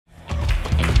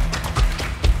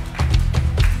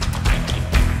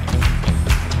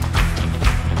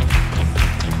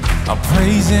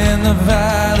Praise in the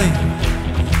valley,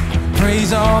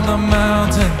 praise on the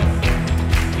mountain.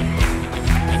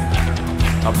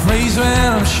 I praise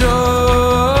when I'm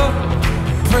sure,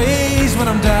 praise when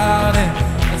I'm doubting.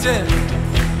 That's it.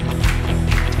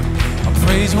 I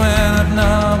praise when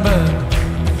outnumbered,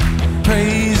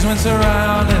 praise when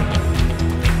surrounded.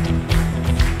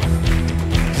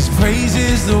 'Cause praise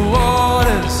is the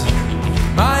waters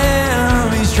my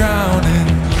enemies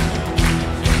drowning.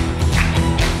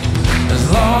 As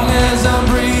long as I'm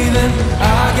breathing,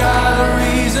 I got a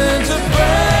reason to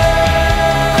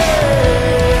praise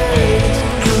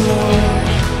the Lord,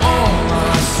 oh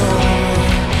my soul.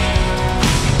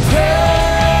 Praise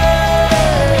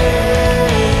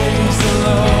the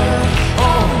Lord,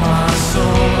 oh my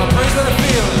soul. I praise when I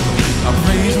feel it, I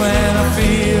praise when I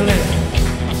feel it,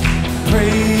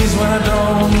 praise when I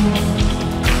don't.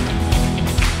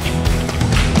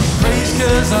 Praise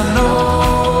 'cause I know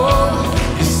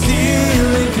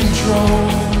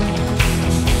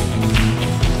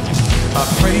my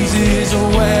praise is a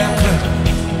weapon,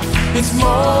 it's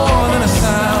more than a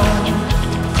sound.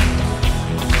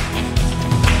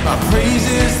 My praise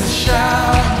is the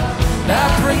shout that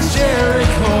brings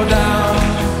Jericho down.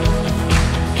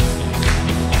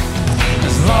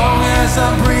 As long as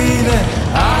I'm breathing,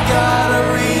 I got a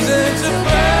reason to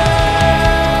praise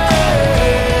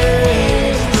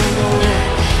the Lord,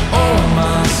 oh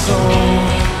my soul.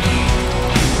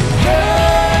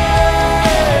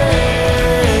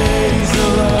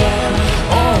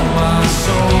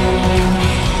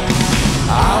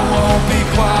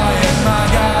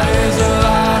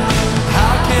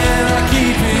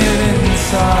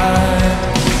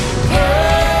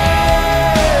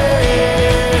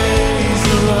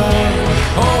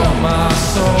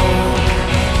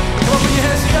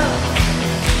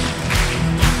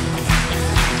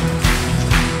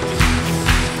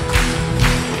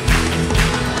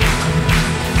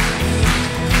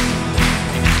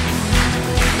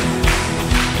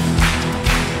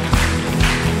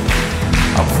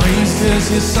 Praise 'cause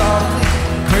you're sovereign,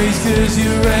 praise 'cause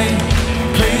you reign,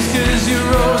 praise 'cause you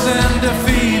rose and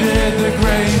defeated the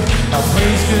grave. I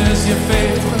praise 'cause you're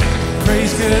faithful,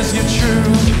 praise 'cause you're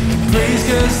true, praise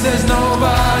 'cause there's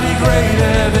nobody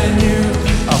greater than you.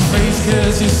 I praise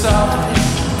 'cause you're sovereign,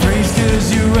 praise 'cause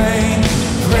you reign,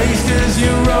 praise 'cause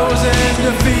you rose and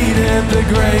defeated the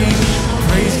grave.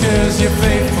 Praise 'cause you're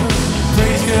faithful,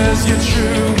 praise 'cause you're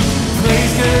true,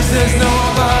 praise 'cause there's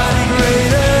nobody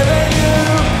greater than you.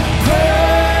 Praise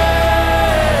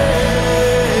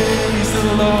the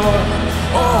Lord,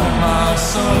 oh my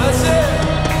soul. That's it.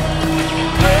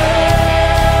 Praise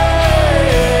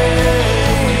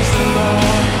the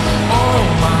Lord, oh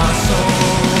my soul.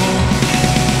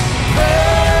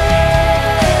 Praise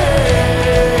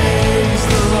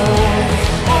the Lord,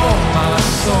 oh my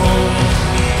soul.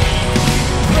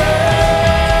 Praise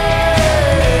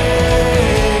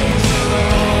the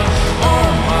Lord, oh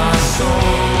my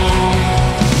soul.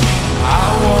 I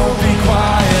won't be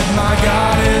quiet, my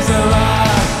God is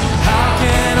alive. How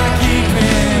can I keep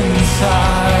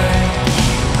inside?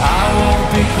 I won't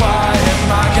be quiet,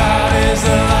 my God is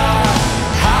alive.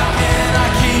 How can I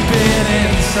keep it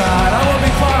inside? I won't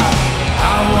be quiet,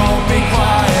 I won't be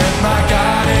quiet, my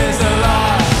God is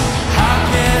alive. How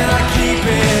can I keep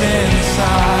it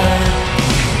inside?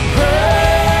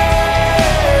 Praise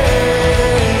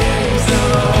the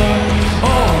Lord,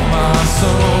 oh my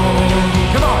soul.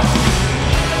 Come on.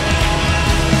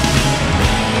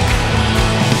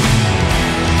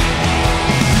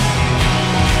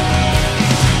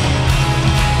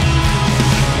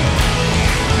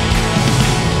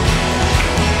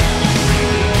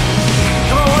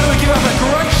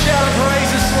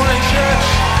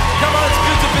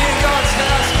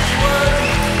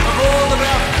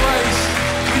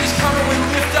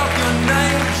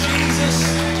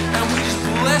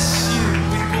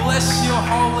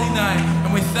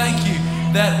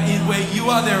 That where you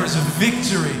are, there is a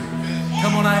victory.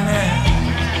 Come on, amen.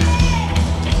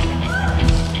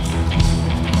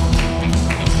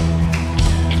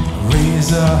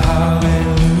 Raise a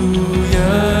hallelujah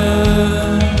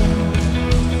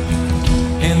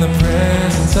in the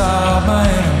presence of my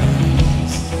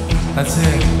enemies. That's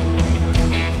it.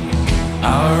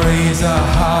 I'll raise a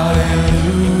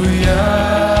hallelujah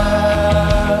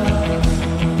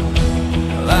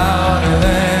louder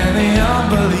than the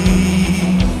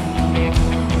unbelief.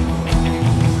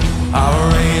 I'll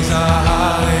raise a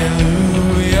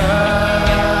hallelujah.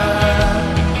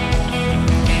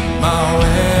 My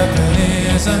weapon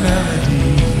is a melody.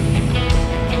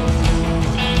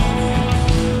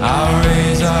 I'll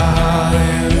raise a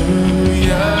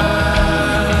hallelujah.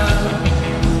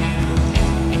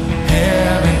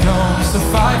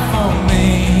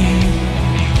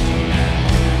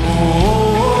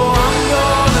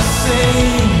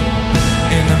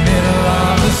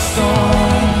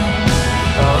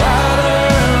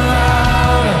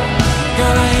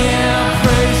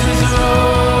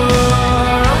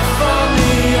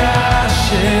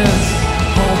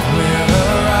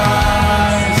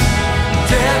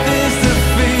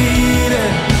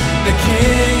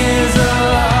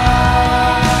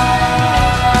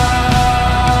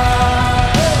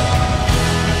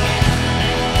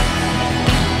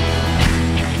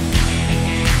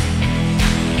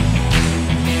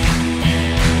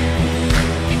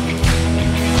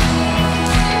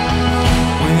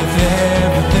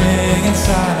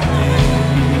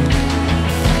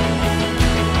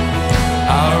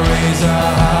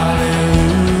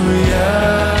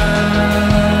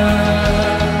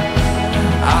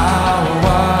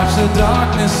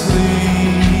 honestly.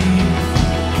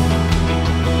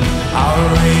 I'll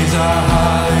raise a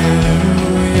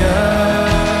hallelujah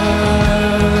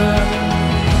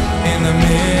in the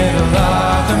middle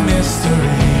of the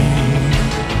mystery.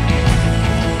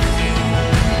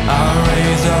 I'll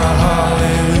raise a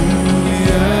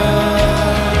hallelujah.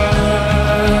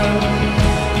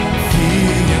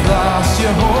 Feel you've lost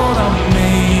your hold on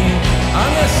me.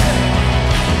 I'm gonna sing.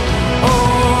 Oh,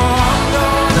 I'm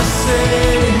gonna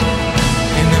sing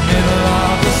in the middle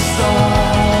of the storm.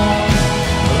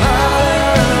 Louder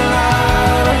and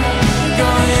louder,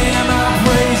 gonna hear my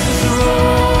praises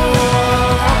roar.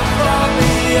 Up from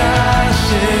the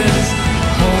ashes,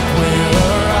 hope will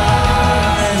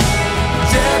arise.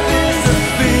 Death is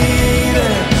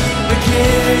defeated, the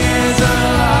King is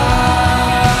alive.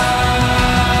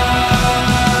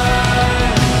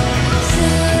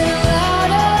 Sing a little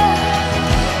louder,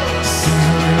 sing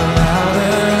a little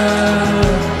louder,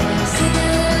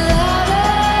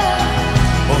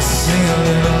 oh sing a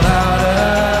little louder,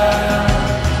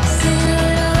 sing a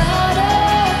little louder,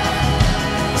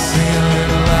 sing a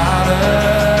little louder,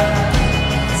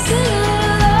 sing a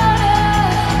little louder,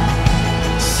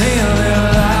 sing a little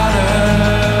louder,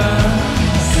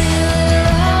 sing a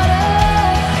little louder,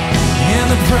 in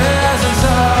the presence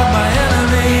of my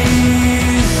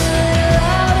enemies,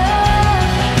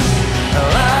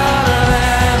 louder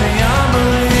than the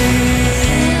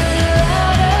unbelief.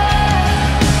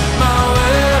 My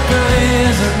weapon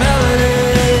is a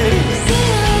melody.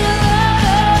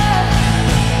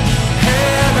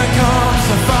 Heaven comes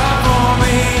to fight for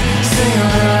me. Sing a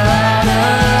little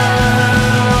louder.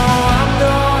 I'm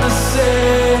gonna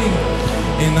sing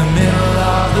in the middle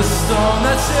of the storm.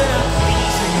 That's it.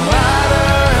 Sing louder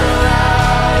and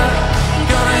louder.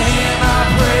 Gonna hear my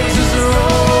praises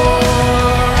roar.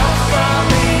 Up from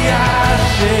the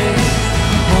ashes,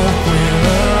 hope will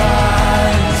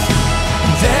arise.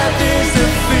 Death is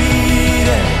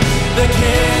defeated, the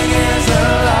King is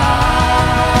alive.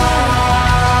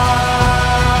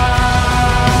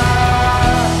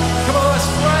 Come on, let's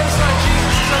praise like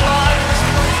Jesus is alive in this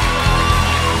place.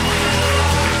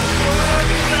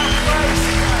 Worthy is our praise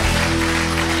tonight.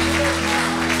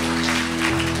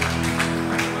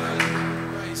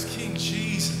 Praise King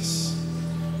Jesus.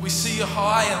 We see you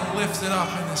high and lifted up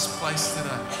in this place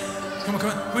today. Come on,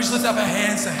 come on. We just lift up our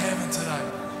hands to heaven today.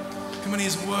 Come on, He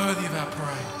is worthy of our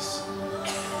praise.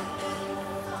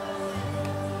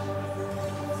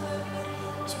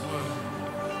 He's worthy.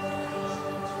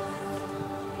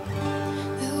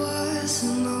 There was a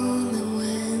moment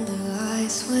when the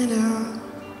lights went out,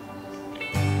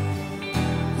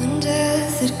 when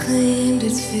death had claimed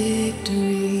its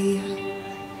victory.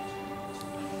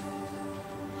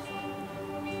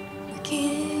 The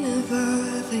King of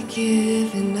earth had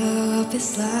given up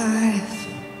his life.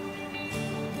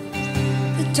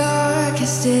 The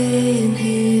darkest day in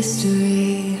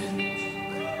history.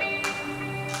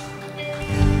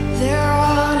 There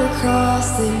on a cross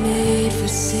they made for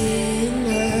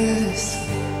sinners.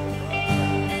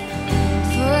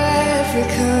 For every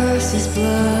curse His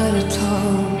blood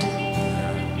atoned.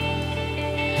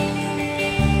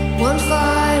 One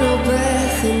final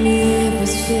breath and it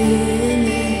was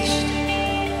finished.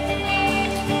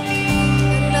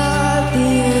 And not the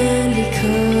end we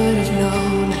could have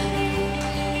known.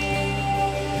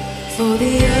 For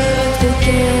the earth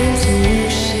began to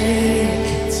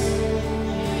shake,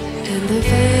 and the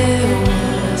veil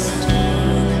was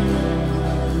torn.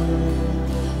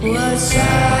 What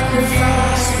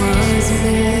sacrifice was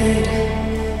made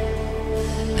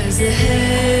as the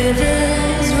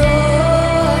heavens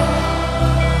roar?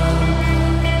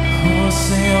 Oh,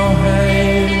 sing all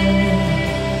hail,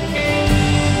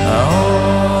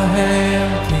 all hail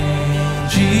King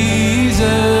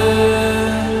Jesus.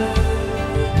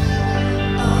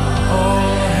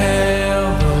 All hail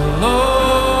the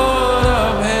Lord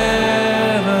of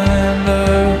heaven and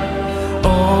earth.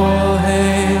 All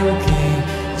hail King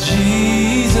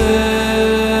Jesus.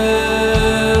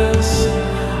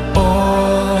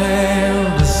 All hail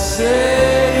the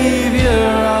Savior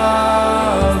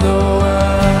of the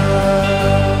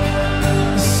world.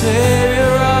 The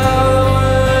Savior of the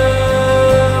world.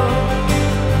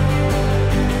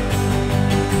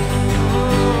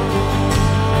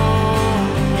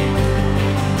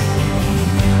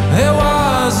 There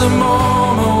was a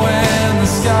moment when the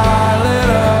sky lit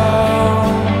up,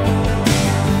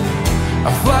 a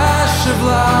flash of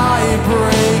light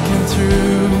breaking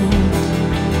through.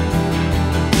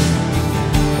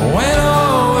 When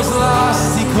all was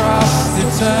lost, He crossed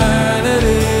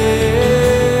eternity.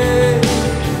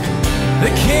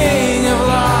 The King of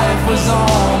life was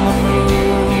on the move.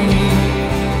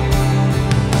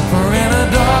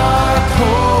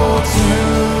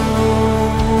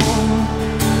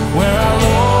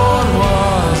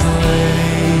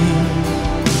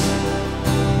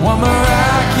 one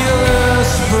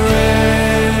miraculous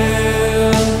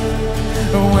breath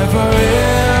will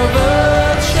forever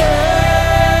change.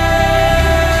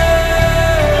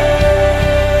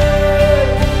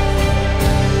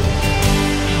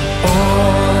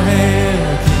 All hail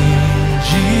King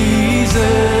Jesus.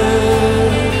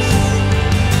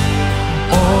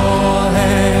 All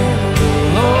hail the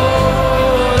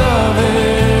Lord of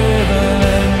heaven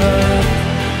and earth.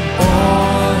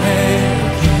 All hail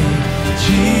King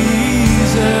Jesus.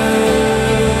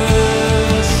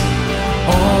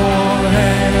 All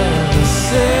hail the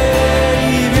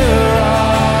Savior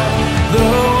of the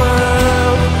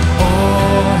world.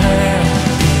 All hail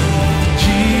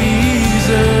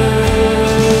Jesus.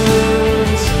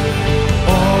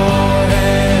 All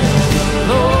hail the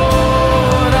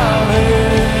Lord of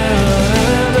heaven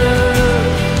and earth.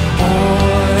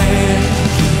 All hail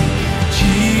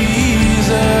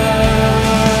Jesus.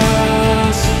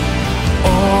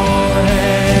 All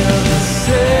hail the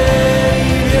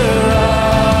Savior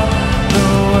of the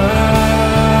world.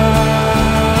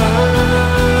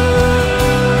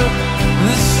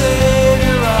 The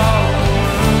Savior of the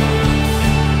world.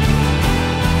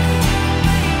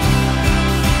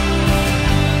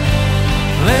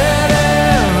 Let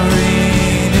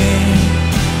every knee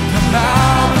come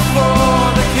bow before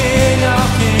the King of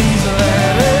Kings.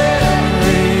 Let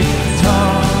every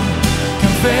tongue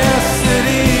confess that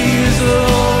He is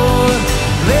Lord.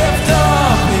 Lift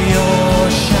up your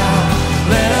shout.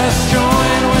 Let us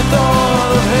join with all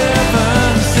of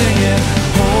heaven singing,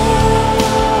 holy.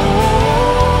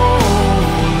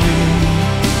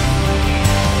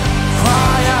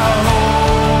 Cry out,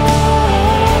 holy.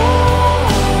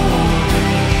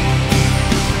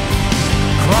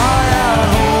 Cry out,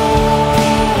 holy.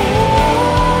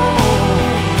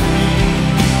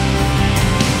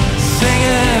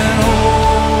 Singing,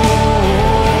 holy.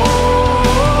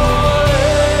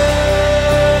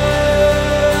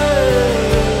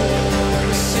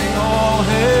 Sing all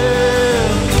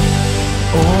hail,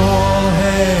 all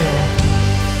hail.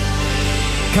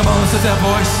 Come on, let's lift that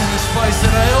voice in this place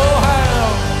today. All hail.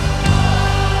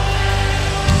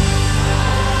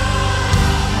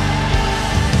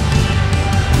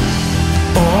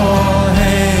 All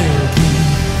hail King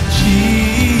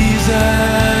Jesus.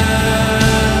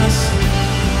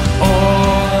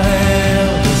 All hail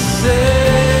the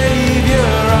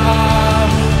Savior of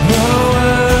the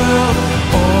world.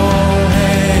 All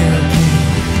hail King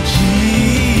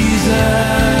Jesus.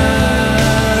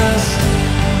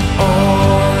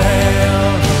 All hail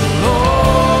the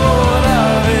Lord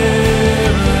of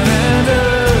heaven and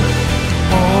earth.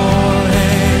 All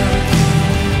hail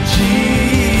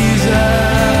Jesus.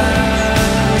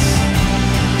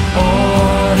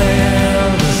 All hail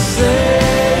the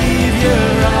Savior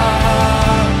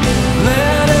of.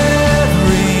 Let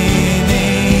every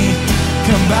knee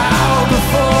come bow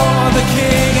before the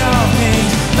King of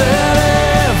Kings. Let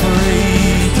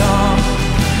every tongue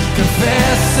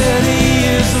confess that He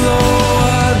is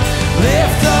Lord.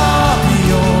 Lift up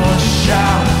your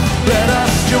shout. Let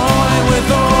us join with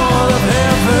all of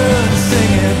heaven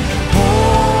singing,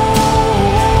 holy.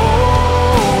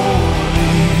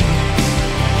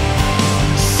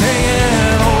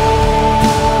 Singing, holy.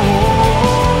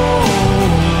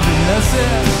 That's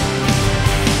it.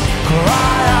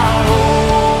 Cry out,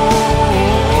 holy.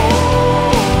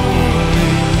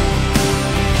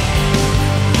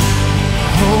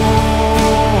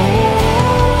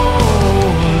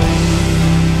 Holy.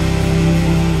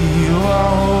 You are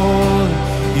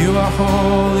holy. You are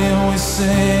holy, and we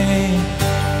sing,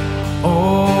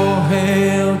 oh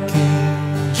hail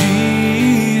King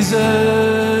Jesus.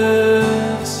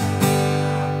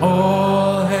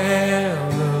 All hail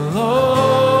the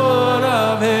Lord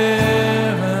of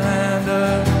heaven and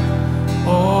earth.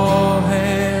 All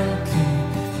hail King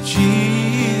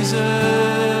Jesus.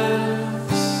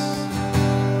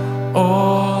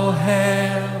 All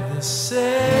hail the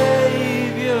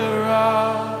Savior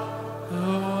of the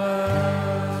world.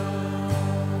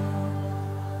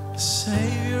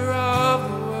 Savior of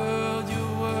the world, you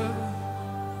were.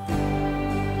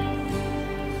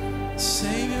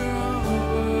 Savior of the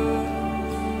world.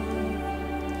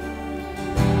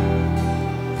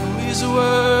 Who is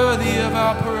worthy of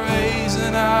our praise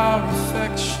and our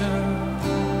affection.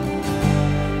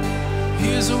 He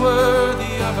is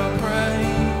worthy of our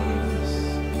praise.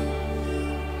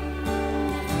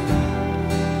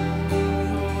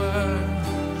 Your word.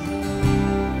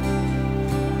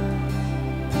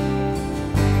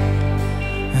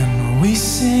 And we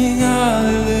sing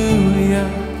hallelujah.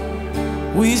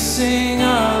 We sing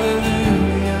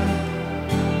hallelujah.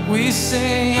 We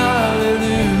sing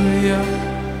hallelujah.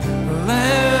 The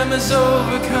Lamb has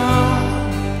overcome.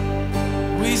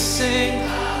 We sing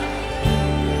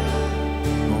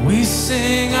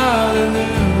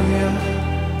hallelujah.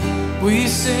 We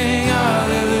sing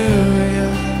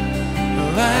hallelujah.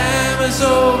 The Lamb has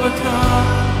overcome.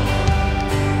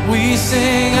 We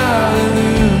sing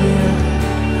hallelujah.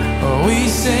 Oh, we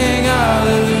sing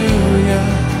hallelujah.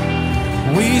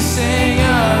 We sing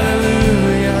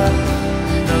hallelujah.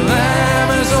 The Lamb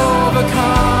has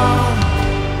overcome.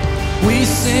 We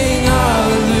sing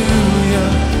hallelujah.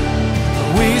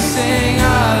 We sing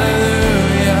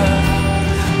hallelujah.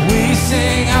 We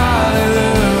sing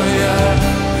hallelujah.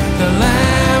 The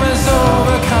Lamb has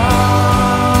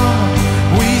overcome.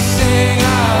 We sing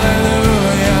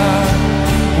hallelujah.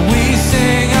 We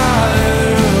sing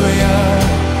hallelujah.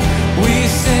 We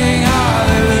sing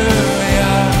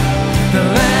hallelujah. The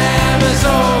Lamb has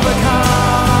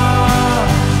overcome.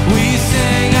 We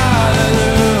sing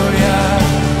hallelujah.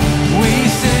 We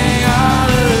sing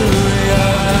hallelujah.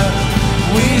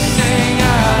 We sing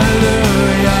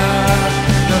hallelujah.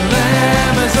 The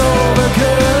Lamb has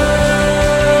overcome.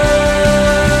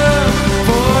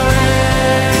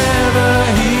 Forever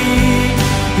He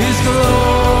is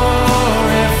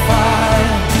glorified.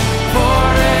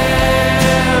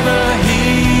 Forever He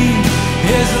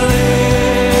is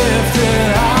lifted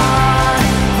high.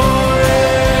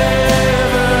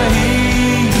 Forever He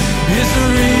is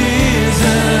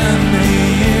risen. He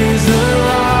is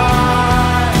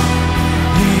alive.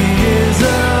 He is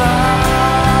alive.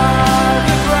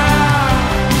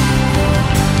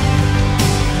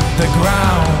 The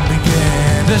ground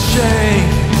began to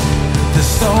shake. The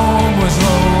storm was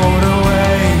rolled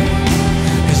away.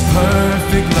 His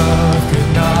perfect love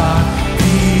could not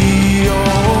be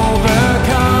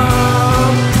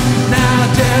overcome. Now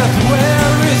death,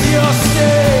 where is your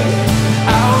sting?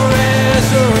 Our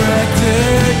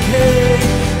resurrected King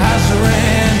has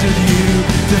rendered you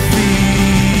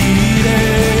defeated.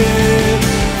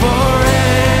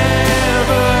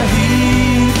 Forever He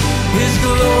is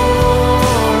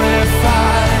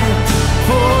glorified.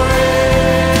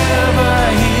 Forever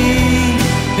He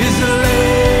is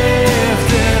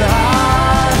lifted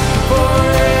high.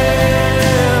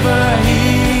 Forever He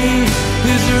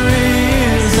is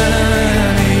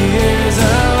risen. He is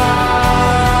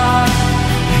alive.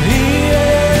 He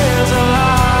is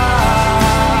alive.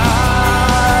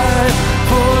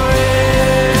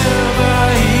 Forever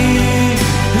He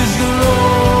is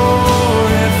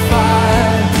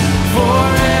glorified.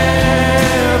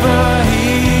 Forever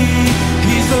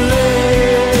He's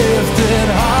lifted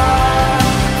high.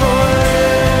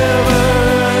 Forever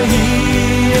He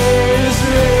is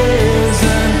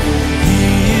risen. He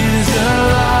is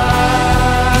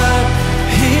alive.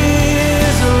 He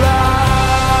is alive.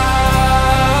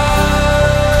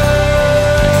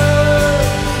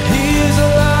 He is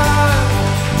alive.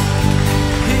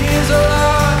 He is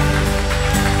alive.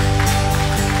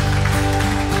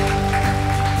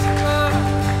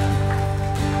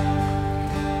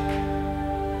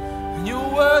 And you're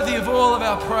worthy of all of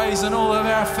our praise and all of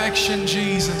our affection,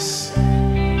 Jesus.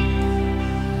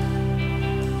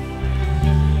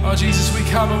 Oh, Jesus, we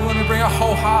come and we want to bring our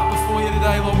whole heart before you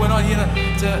today, Lord. We're not here to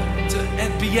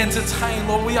be entertained,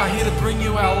 Lord. We are here to bring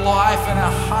you our life and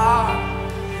our heart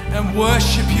and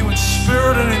worship you in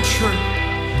spirit and in truth.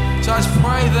 So I just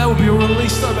pray that will be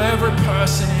released over every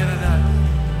person here today.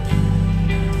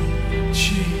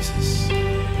 Jesus.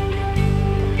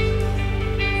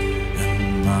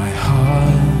 And my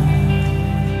heart,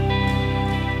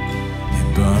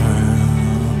 it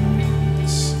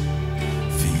burns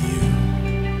for you.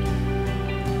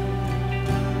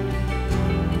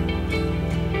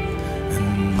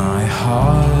 And my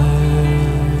heart,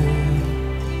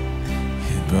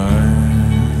 it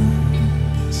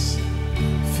burns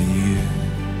for you.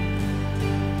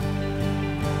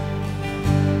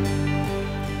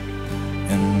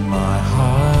 And my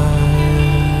heart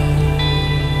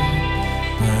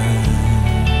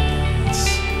burns.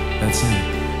 That's it.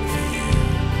 For you.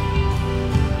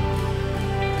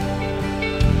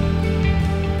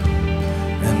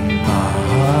 And my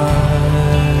heart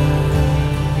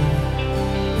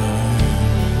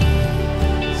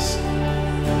burns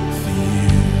for you.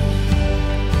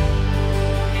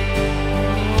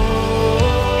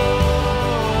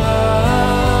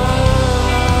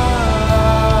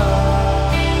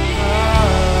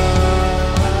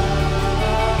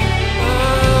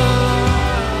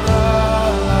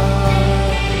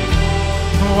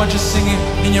 Just sing it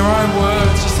in your own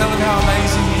words. Just tell him how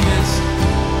amazing he is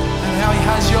and how he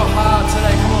has your heart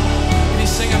today. Come on. When you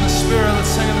sing in the Spirit,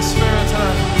 let's sing in the Spirit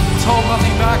today. Let's hold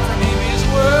nothing back from him. He is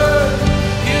worthy.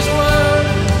 He is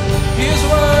worthy. He is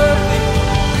worthy.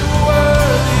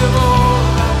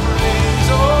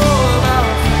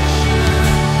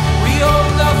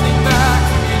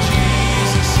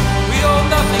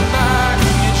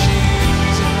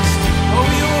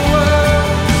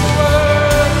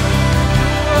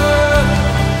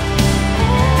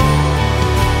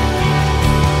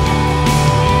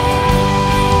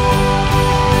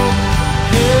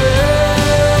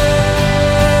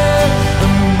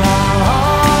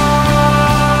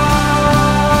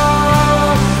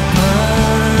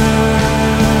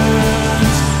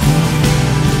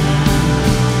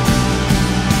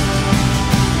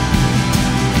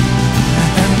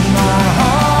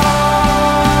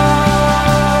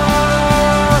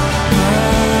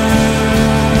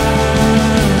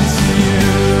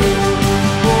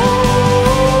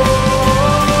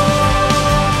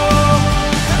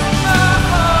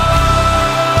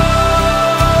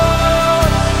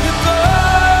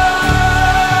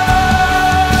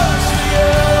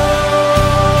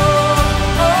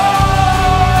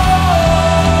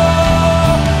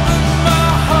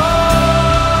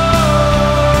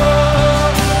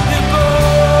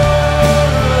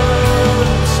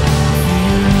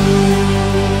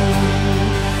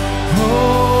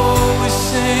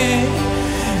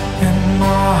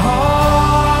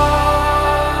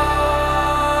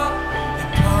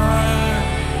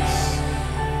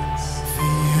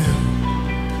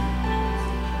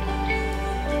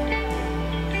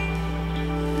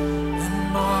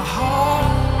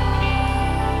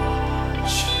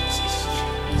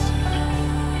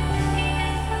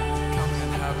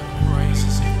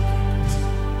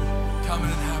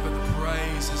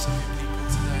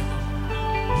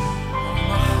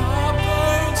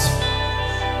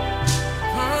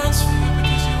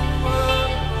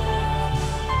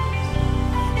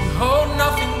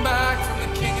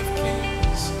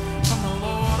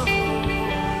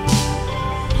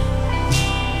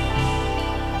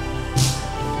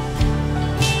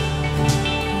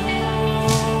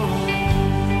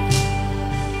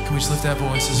 lift our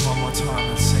voices one more time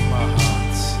and sing my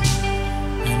hearts.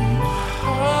 And my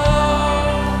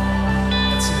heart,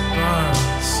 as it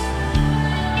burns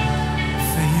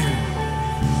for you,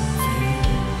 for you.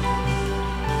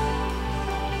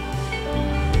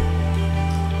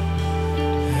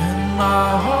 And my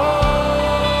heart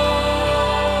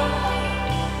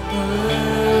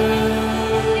burns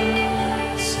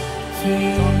for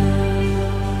you.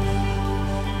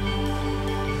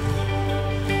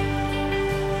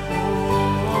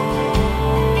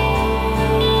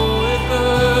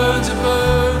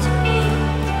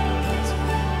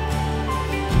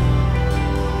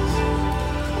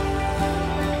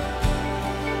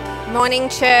 Morning,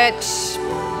 church.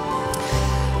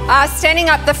 Standing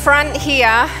up the front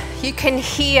here, you can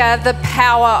hear the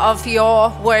power of your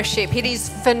worship. It is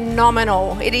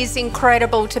phenomenal. It is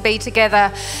incredible to be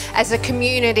together as a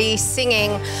community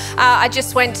singing. I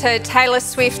just went to Taylor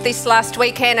Swift this last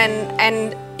weekend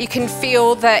and you can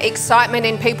feel the excitement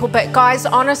in people. But guys,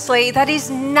 honestly, that is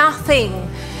nothing.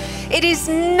 It is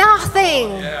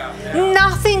nothing.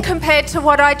 Nothing compared to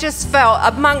what I just felt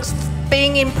amongst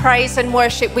being in praise and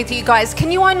worship with you guys.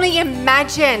 Can you only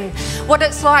imagine what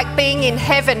it's like being in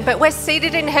heaven? But we're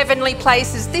seated in heavenly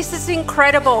places. This is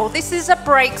incredible. This is a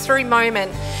breakthrough moment.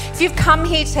 If you've come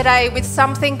here today with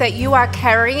something that you are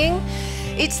carrying,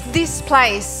 it's this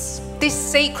place, this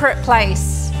secret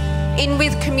place in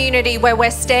with community where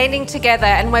we're standing together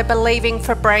and we're believing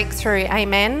for breakthrough.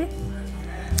 Amen.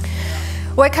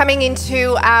 We're coming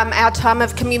into our time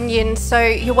of communion, so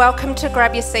you're welcome to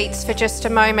grab your seats for just a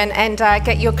moment and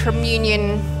get your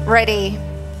communion ready.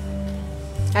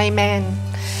 Amen.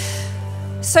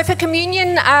 So for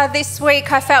communion this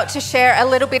week, I felt to share a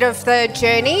little bit of the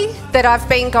journey that I've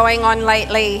been going on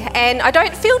lately. And I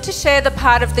don't feel to share the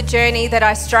part of the journey that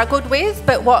I struggled with,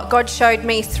 but what God showed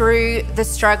me through the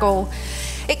struggle.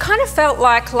 It kind of felt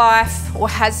like life, or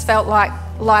has felt like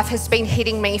life has been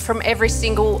hitting me from every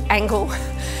single angle.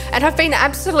 And I've been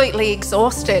absolutely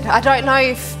exhausted. I don't know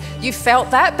if you felt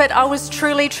that, but I was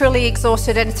truly, truly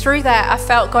exhausted. And through that, I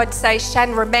felt God say,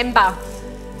 Shan, remember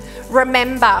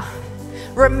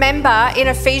in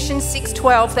Ephesians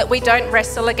 6:12 that we don't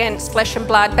wrestle against flesh and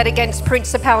blood, but against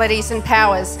principalities and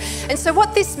powers. And so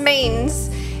what this means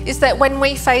is that when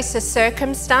we face a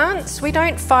circumstance, we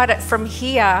don't fight it from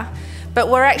here, but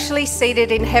we're actually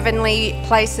seated in heavenly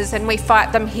places and we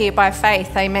fight them here by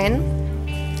faith. Amen.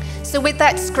 So with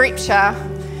that scripture,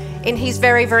 in his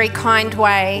very, very kind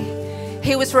way,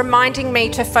 he was reminding me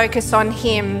to focus on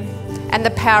him and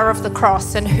the power of the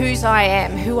cross and whose I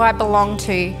am, who I belong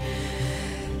to.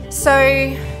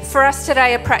 So for us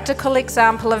today, a practical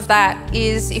example of that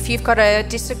is if you've got a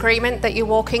disagreement that you're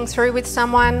walking through with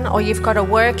someone, or you've got a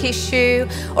work issue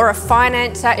or a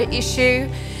finance issue,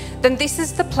 then this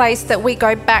is the place that we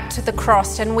go back to the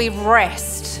cross and we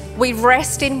rest. We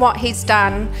rest in what he's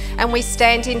done and we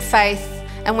stand in faith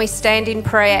and we stand in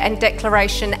prayer and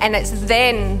declaration, and it's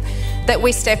then that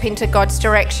we step into God's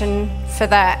direction for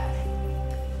that.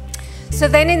 So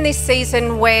then in this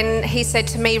season when he said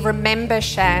to me, remember,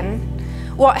 Shan,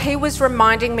 what he was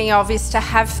reminding me of is to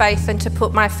have faith and to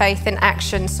put my faith in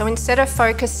action. So instead of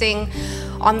focusing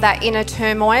on that inner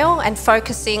turmoil and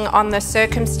focusing on the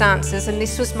circumstances, and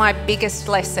this was my biggest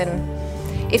lesson,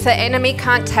 if the enemy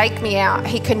can't take me out,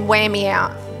 he can wear me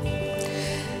out.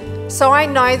 So I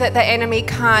know that the enemy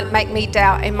can't make me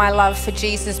doubt in my love for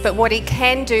Jesus, but what he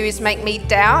can do is make me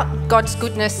doubt God's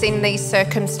goodness in these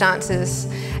circumstances.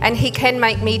 And he can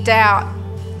make me doubt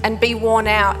and be worn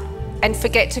out and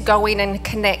forget to go in and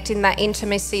connect in that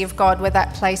intimacy of God where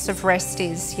that place of rest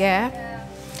is, yeah?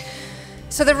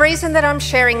 So the reason that I'm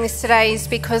sharing this today is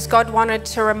because God wanted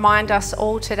to remind us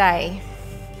all today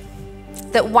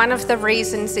that one of the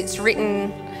reasons it's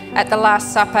written at the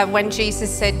Last Supper when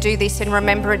Jesus said, do this in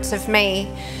remembrance of me,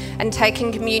 and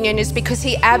taking communion, is because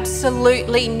he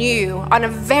absolutely knew on a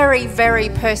very, very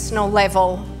personal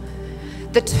level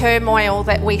the turmoil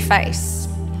that we face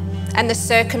and the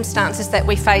circumstances that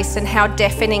we face and how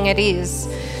deafening it is.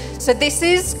 So this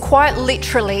is quite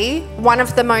literally one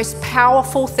of the most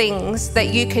powerful things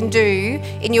that you can do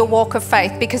in your walk of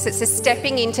faith, because it's a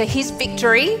stepping into his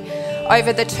victory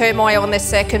over the turmoil and the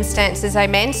circumstances.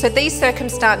 Amen. So these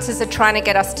circumstances are trying to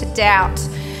get us to doubt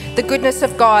the goodness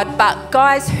of God, but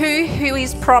guys, who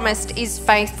is promised is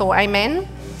faithful. Amen.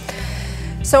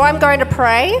 So I'm going to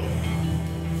pray,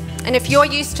 and if you're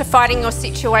used to fighting your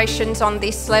situations on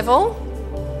this level,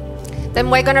 then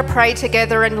we're going to pray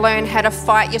together and learn how to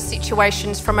fight your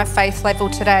situations from a faith level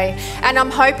today. And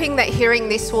I'm hoping that hearing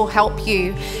this will help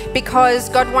you, because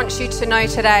God wants you to know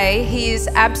today he is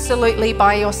absolutely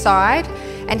by your side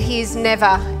and he is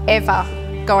never, ever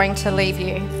going to leave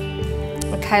you.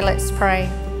 Okay, let's pray.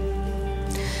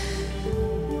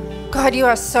 God, you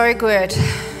are so good.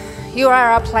 You are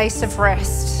our place of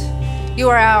rest. You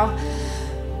are our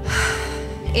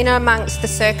in amongst the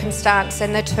circumstance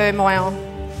and the turmoil.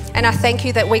 And I thank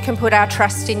you that we can put our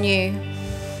trust in you.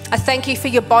 I thank you for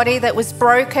your body that was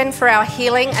broken for our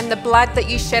healing and the blood that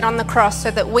you shed on the cross so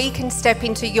that we can step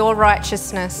into your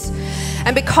righteousness.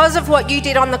 And because of what you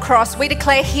did on the cross, we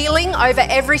declare healing over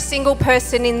every single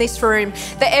person in this room,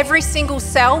 that every single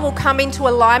cell will come into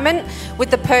alignment with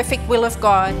the perfect will of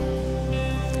God.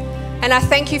 And I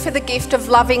thank you for the gift of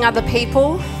loving other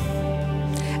people.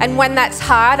 And when that's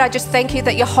hard, I just thank you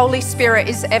that your Holy Spirit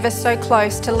is ever so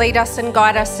close to lead us and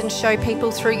guide us and show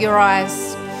people through your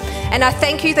eyes. And I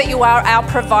thank you that you are our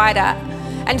provider.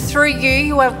 And through you,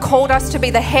 you have called us to be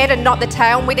the head and not the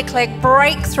tail. And we declare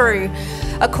breakthrough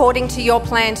according to your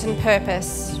plans and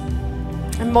purpose.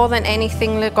 And more than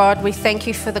anything, Lord God, we thank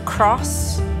you for the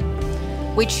cross.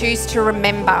 We choose to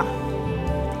remember.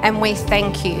 And we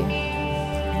thank you.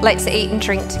 Let's eat and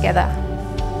drink together.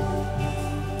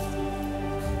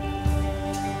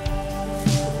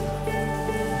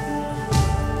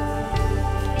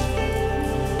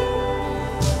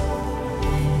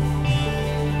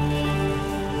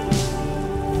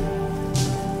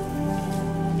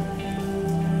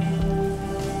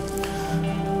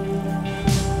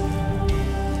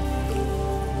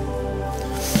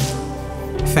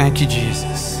 Thank you,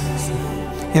 Jesus.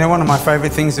 You know, one of my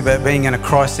favourite things about being in a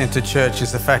Christ-centred church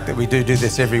is the fact that we do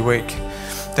this every week,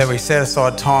 that we set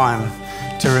aside time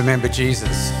to remember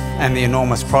Jesus and the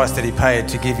enormous price that he paid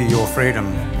to give you your freedom.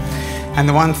 And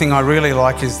the one thing I really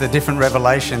like is the different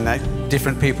revelation that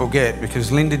different people get,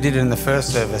 because Linda did it in the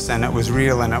first service and it was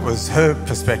real and it was her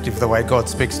perspective, the way God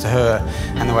speaks to her,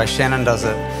 and the way Shannon does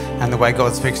it and the way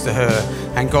God speaks to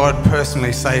her. And God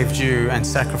personally saved you and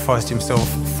sacrificed himself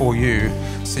for you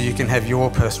so you can have your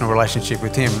personal relationship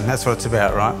with him. That's what it's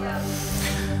about, right?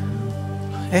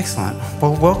 Excellent.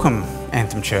 Well, welcome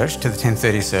Anthem Church to the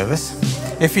 10:30 service.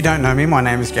 If you don't know me, my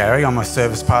name is Gary. I'm a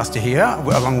service pastor here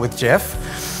along with Jeff.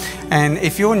 And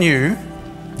if you're new,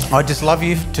 I'd just love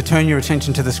you to turn your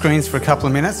attention to the screens for a couple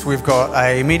of minutes. We've got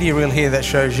a media reel here that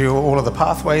shows you all of the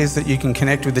pathways that you can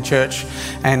connect with the church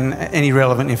and any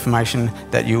relevant information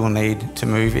that you will need to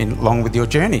move in along with your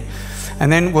journey.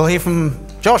 And then we'll hear from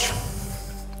Josh.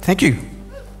 Thank you.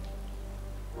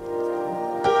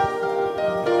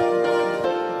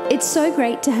 It's so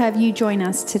great to have you join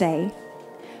us today.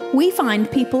 We find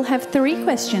people have 3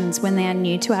 questions when they are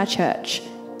new to our church.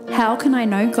 How can I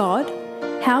know God?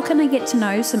 How can I get to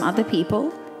know some other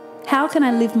people? How can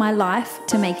I live my life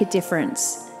to make a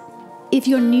difference? If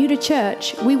you're new to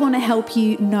church, we want to help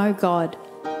you know God.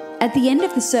 At the end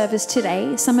of the service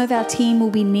today, some of our team will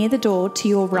be near the door to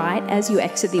your right as you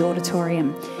exit the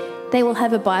auditorium. They will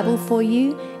have a Bible for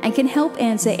you and can help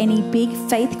answer any big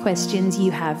faith questions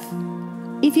you have.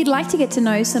 If you'd like to get to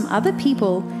know some other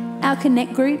people, our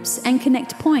Connect groups and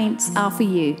Connect points are for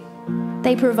you.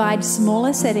 They provide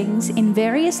smaller settings in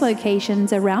various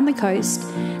locations around the coast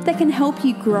that can help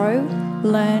you grow,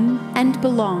 learn, and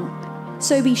belong.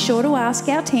 So be sure to ask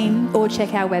our team or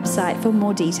check our website for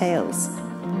more details.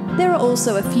 There are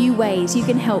also a few ways you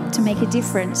can help to make a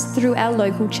difference through our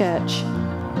local church.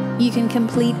 You can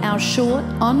complete our short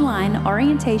online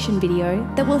orientation video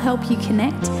that will help you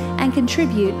connect and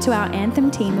contribute to our Anthem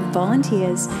team of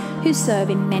volunteers who serve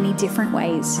in many different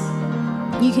ways.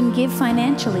 You can give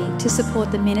financially to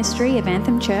support the ministry of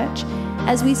Anthem Church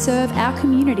as we serve our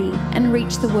community and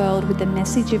reach the world with the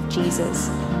message of Jesus.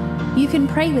 You can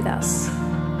pray with us.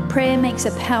 Prayer makes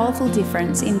a powerful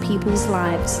difference in people's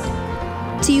lives.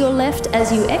 To your left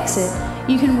as you exit,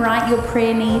 you can write your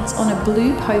prayer needs on a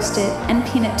blue post-it and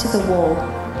pin it to the wall.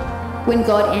 When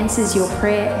God answers your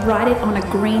prayer, write it on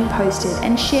a green post-it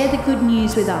and share the good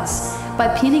news with us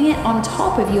by pinning it on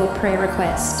top of your prayer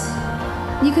request.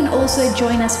 You can also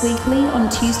join us weekly on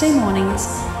Tuesday mornings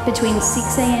between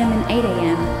 6 a.m. and 8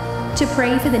 a.m. to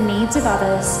pray for the needs of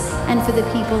others and for the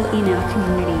people in our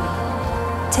community.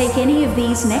 Take any of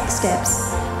these next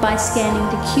steps by scanning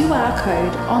the QR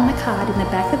code on the card in the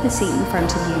back of the seat in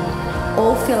front of you,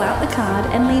 or fill out the card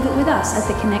and leave it with us at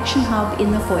the Connection Hub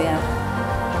in the foyer.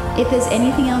 If there's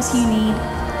anything else you need,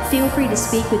 feel free to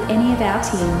speak with any of our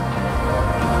team.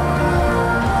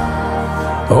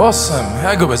 Awesome.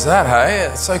 How good was that, hey?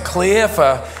 It's so clear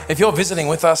for, if you're visiting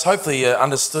with us, hopefully you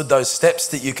understood those steps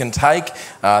that you can take.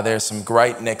 There are some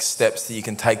great next steps that you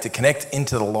can take to connect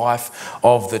into the life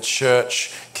of the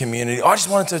church community. I just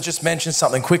wanted to just mention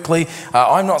something quickly.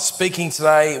 I'm not speaking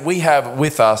today. We have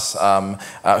with us,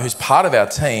 who's part of our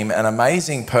team, an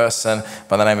amazing person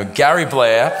by the name of Gary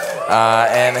Blair,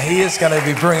 and he is going to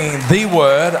be bringing the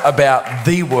word about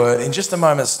the word in just a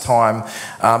moment's time.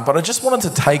 But I just wanted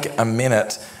to take a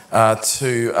minute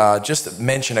to just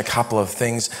mention a couple of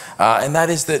things, and that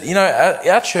is that,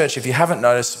 our church, if you haven't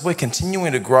noticed, we're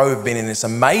continuing to grow. We've been in this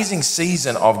amazing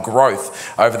season of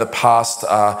growth over the past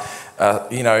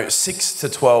 6 to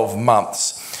 12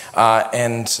 months,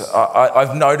 and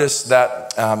I've noticed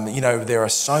that there are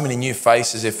so many new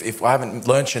faces. If I haven't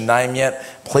learnt your name yet,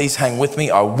 please hang with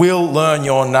me. I will learn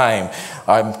your name.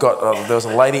 There was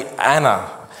a lady, Anna.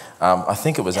 I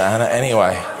think it was Anna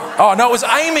anyway. Oh, no, it was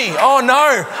Amy. Oh,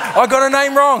 no, I got her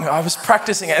name wrong. I was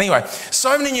practicing it. Anyway,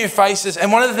 so many new faces.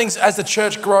 And one of the things as the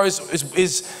church grows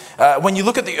is when you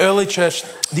look at the early church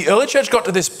got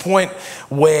to this point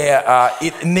where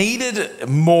it needed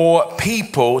more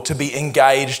people to be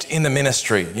engaged in the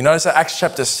ministry. You notice that Acts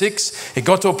chapter 6, it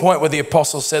got to a point where the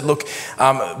apostles said, look,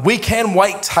 we can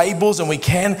wait tables and we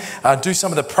can do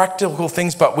some of the practical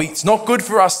things, but it's not good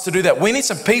for us to do that. We need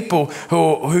some people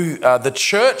who the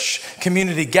church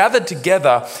community gathered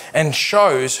together and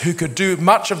shows who could do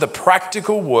much of the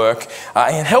practical work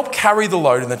and help carry the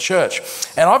load in the church.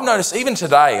 And I've noticed even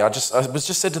today, I was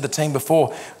just said to the team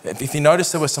before, if you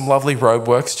notice there were some lovely road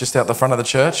works just out the front of the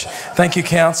church. Thank you,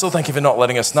 council. Thank you for not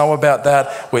letting us know about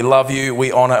that. We love you,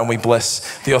 we honour and we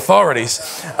bless the authorities.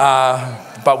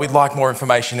 But we'd like more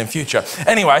information in future.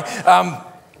 Anyway,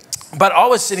 but I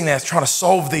was sitting there trying to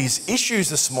solve these issues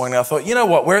this morning. I thought, you know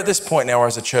what? We're at this point now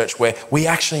as a church where we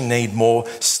actually need more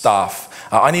staff.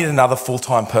 I need another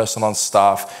full-time person on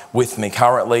staff with me.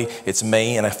 Currently, it's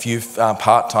me and a few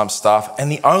part-time staff. And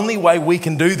the only way we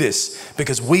can do this,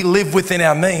 because we live within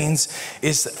our means,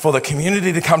 is for the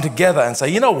community to come together and say,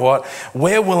 you know what?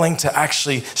 We're willing to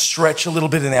actually stretch a little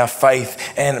bit in our faith.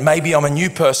 And maybe I'm a new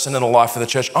person in the life of the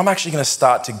church. I'm actually going to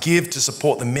start to give to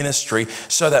support the ministry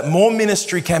so that more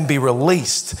ministry can be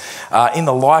released in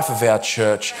the life of our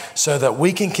church so that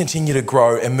we can continue to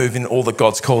grow and move in all that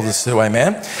God's called us to,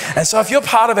 amen? And so if you're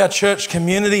part of our church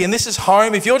community and this is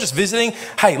home, if you're just visiting,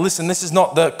 hey, listen, this is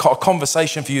not the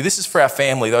conversation for you. This is for our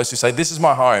family, those who say, this is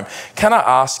my home. Can I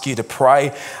ask you to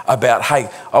pray about, hey,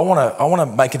 I want to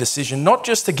make a decision, not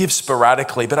just to give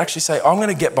sporadically, but actually say, I'm going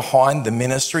to get behind the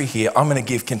ministry here. I'm going to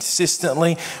give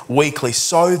consistently, weekly,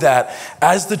 so that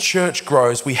as the church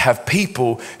grows, we have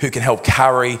people who can help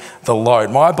carry the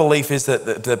load. My belief is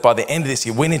that by the end of this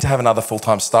year, we need to have another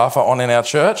full-time staffer on in our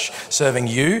church serving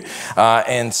you.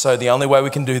 And so the only way we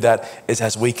can do that is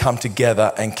as we come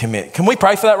together and commit. Can we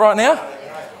pray for that right now?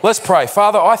 Let's pray.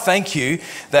 Father, I thank you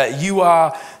that you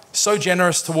are so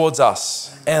generous towards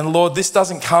us. And Lord, this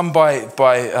doesn't come by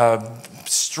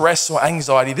stress or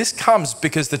anxiety. This comes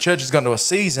because the church has gone to a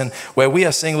season where we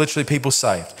are seeing literally people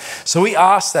saved. So we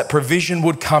ask that provision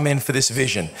would come in for this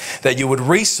vision, that you would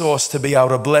resource to be able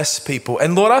to bless people.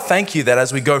 And Lord, I thank you that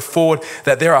as we go forward,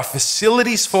 that there are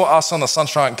facilities for us on the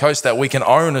Sunshine Coast that we can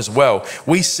own as well.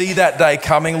 We see that day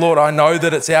coming, Lord. I know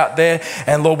that it's out there.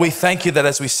 And Lord, we thank you that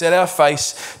as we set our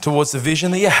face towards the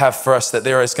vision that you have for us, that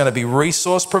there is going to be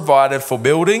resource provided for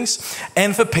buildings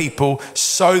and for people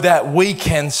so that we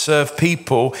can serve people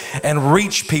and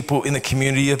reach people in the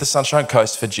community of the Sunshine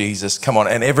Coast for Jesus. Come on.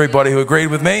 And everybody who agreed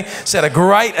with me said a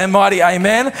great and mighty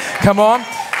amen. Come on.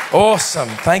 Awesome.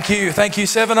 Thank you. Thank you,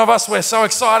 7 of us. We're so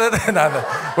excited. No,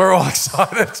 we're all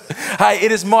excited. Hey,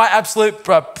 it is my absolute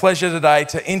pleasure today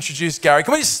to introduce Gary.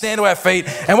 Can we just stand to our feet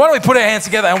and why don't we put our hands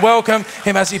together and welcome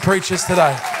him as he preaches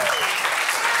today.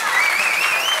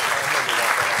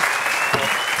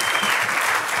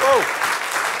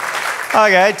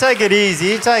 Okay, take it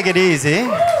easy, take it easy.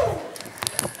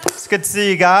 It's good to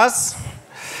see you guys.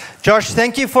 Josh,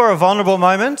 thank you for a vulnerable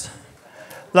moment.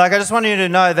 I just want you to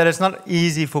know that it's not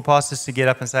easy for pastors to get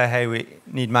up and say, hey, we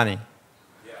need money.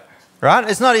 Right?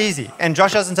 It's not easy. And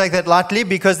Josh doesn't take that lightly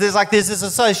because there's this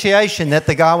association that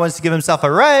the guy wants to give himself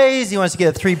a raise, he wants to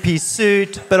get a 3-piece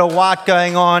suit, bit of white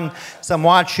going on, some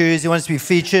white shoes, he wants to be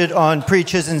featured on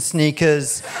Preachers and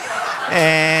Sneakers.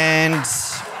 And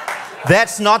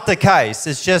that's not the case.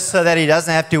 It's just so that he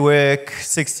doesn't have to work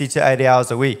 60 to 80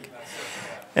 hours a week.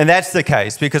 And that's the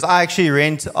case because I actually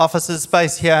rent offices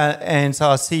space here, and so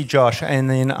I see Josh and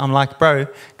then I'm like, bro,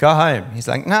 go home. He's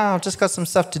like, no, I've just got some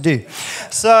stuff to do.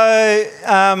 So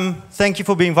thank you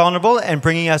for being vulnerable and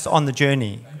bringing us on the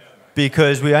journey,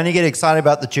 because we only get excited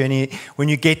about the journey when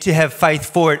you get to have faith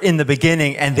for it in the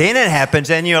beginning, and then it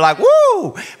happens and you're like,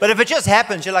 woo! But if it just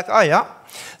happens, you're like, oh yeah.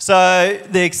 So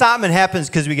the excitement happens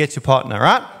because we get to partner,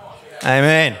 right?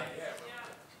 Amen.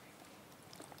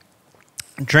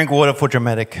 Drink water for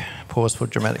dramatic, pause for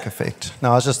dramatic effect.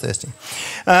 No, I was just thirsty.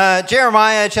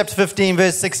 Jeremiah chapter 15,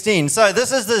 verse 16. So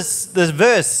this is this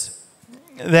verse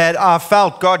that I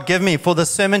felt God give me for this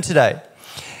sermon today.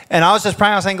 And I was just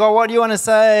praying, I was saying, God, what do you want to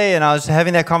say? And I was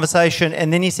having that conversation.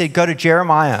 And then he said, go to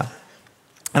Jeremiah.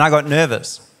 And I got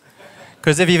nervous.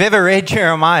 Because if you've ever read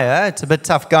Jeremiah, it's a bit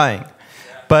tough going.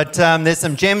 But there's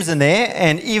some gems in there.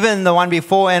 And even the one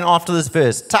before and after this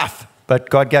verse, tough. But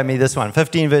God gave me this one,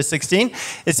 15 verse 16.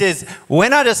 It says,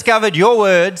 when I discovered your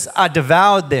words, I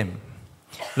devoured them.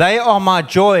 They are my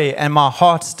joy and my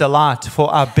heart's delight,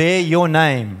 for I bear your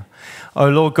name, O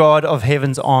Lord God of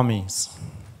heaven's armies.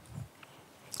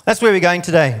 That's where we're going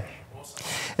today.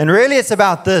 And really it's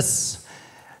about this.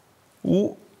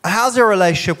 How's your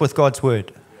relationship with God's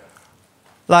word?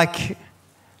 Like,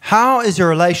 how is your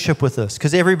relationship with this?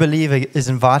 Because every believer is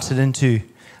invited into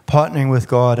partnering with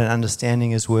God and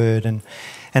understanding His Word,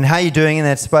 and how you're doing in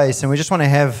that space. And we just want to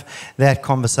have that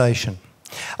conversation.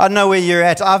 I don't know where you're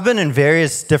at. I've been in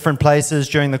various different places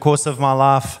during the course of my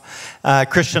life,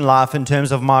 Christian life, in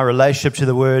terms of my relationship to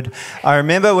the Word. I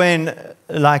remember when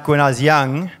I was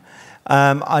young,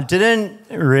 I didn't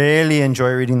really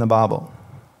enjoy reading the Bible.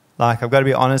 Like, I've got to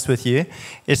be honest with you.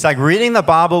 It's like reading the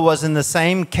Bible was in the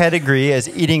same category as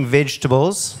eating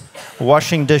vegetables,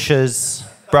 washing dishes,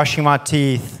 brushing my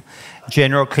teeth,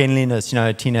 general cleanliness,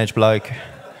 teenage bloke.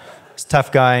 It's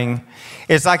tough going.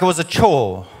 It's like it was a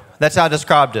chore. That's how I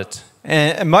described it.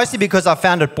 And mostly because I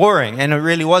found it boring, and it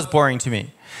really was boring to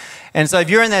me. And so if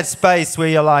you're in that space where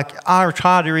you're like, I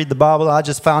tried to read the Bible, I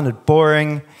just found it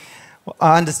boring,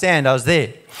 I understand, I was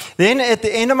there. Then at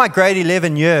the end of my grade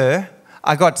 11 year,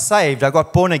 I got saved, I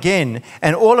got born again,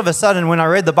 and all of a sudden when I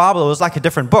read the Bible, it was like a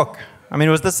different book. I mean,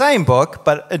 it was the same book,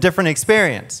 but a different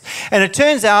experience. And it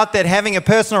turns out that having a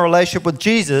personal relationship with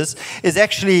Jesus is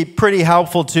actually pretty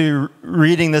helpful to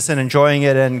reading this and enjoying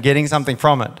it and getting something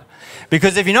from it.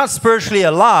 Because if you're not spiritually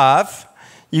alive,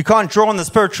 you can't draw on the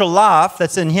spiritual life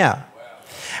that's in here.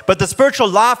 But the spiritual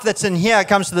life that's in here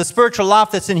comes to the spiritual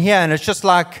life that's in here, and it's just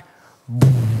like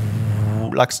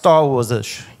Star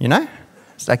Wars-ish,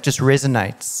 It's like just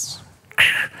resonates.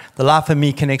 The life in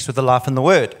me connects with the life in the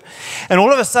Word. And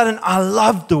all of a sudden, I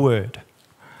loved the Word.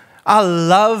 I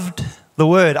loved the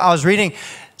Word. I was reading.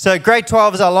 So grade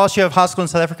 12 is our last year of high school in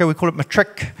South Africa. We call it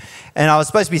matric. And I was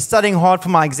supposed to be studying hard for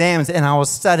my exams, and I was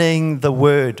studying the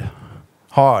Word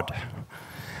hard.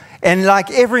 And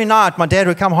like every night, my dad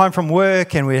would come home from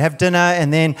work, and we'd have dinner,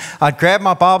 and then I'd grab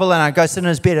my Bible, and I'd go sit in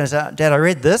his bed, and I'd say, Dad, I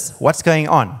read this. What's going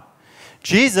on?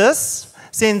 Jesus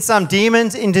send some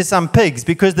demons into some pigs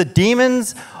because the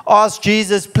demons asked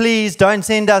Jesus, please don't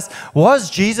send us. Was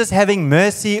Jesus having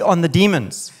mercy on the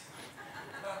demons?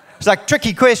 It's like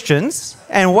tricky questions.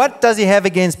 And what does he have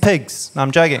against pigs? No,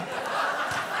 I'm joking.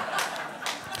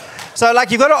 So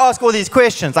you've got to ask all these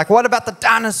questions. Like, what about the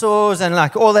dinosaurs and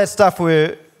all that stuff?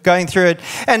 We're going through it.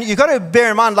 And you've got to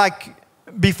bear in mind,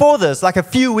 before this, a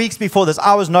few weeks before this,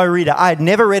 I was no reader. I had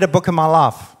never read a book in my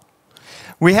life.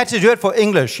 We had to do it for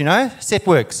English, set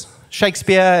works,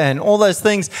 Shakespeare and all those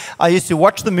things. I used to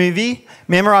watch the movie,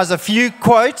 memorize a few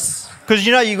quotes, because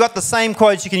you got the same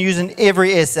quotes you can use in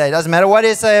every essay. It doesn't matter what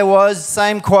essay it was,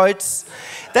 same quotes.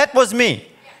 That was me.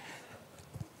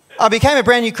 I became a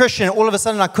brand new Christian, and all of a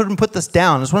sudden I couldn't put this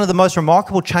down. It's one of the most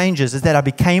remarkable changes is that I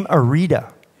became a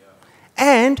reader.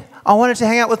 And I wanted to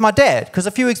hang out with my dad, because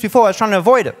a few weeks before I was trying to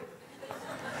avoid it.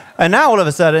 And now all of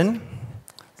a sudden,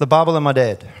 the Bible and my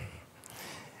dad.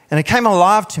 And it came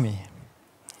alive to me.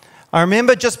 I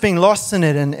remember just being lost in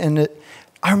it.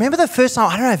 I remember the first time,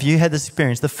 I don't know if you had this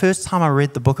experience, the first time I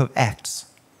read the book of Acts,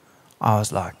 I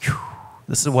was like,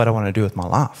 this is what I want to do with my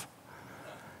life.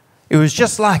 It was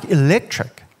just like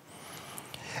electric.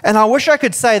 And I wish I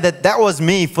could say that was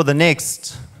me for the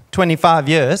next 25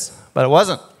 years, but it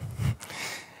wasn't.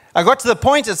 I got to the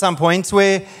point at some points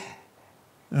where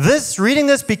reading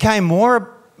this became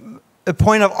more a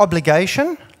point of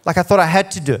obligation. I thought I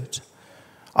had to do it.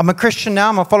 I'm a Christian now.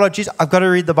 I'm a follower of Jesus. I've got to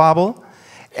read the Bible.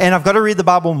 And I've got to read the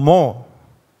Bible more.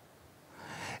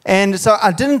 And so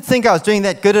I didn't think I was doing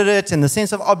that good at it. And the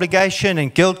sense of obligation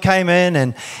and guilt came in.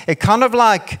 And it kind of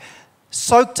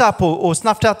soaked up or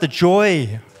snuffed out the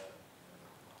joy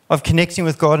of connecting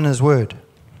with God and His Word.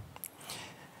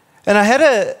 And I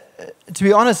had to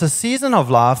be honest, a season of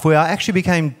life where I actually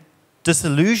became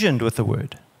disillusioned with the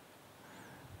Word.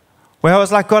 Where I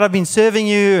was like, God, I've been serving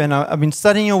you and I've been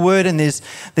studying your Word, and there's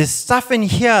stuff in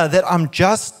here that I'm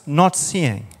just not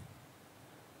seeing.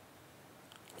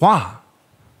 Why?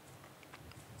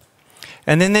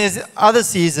 And then there's other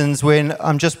seasons when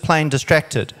I'm just plain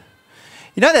distracted.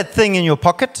 You know that thing in your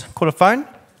pocket called a phone?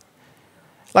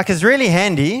 It's really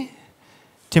handy,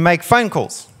 to make phone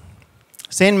calls,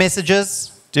 send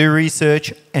messages, do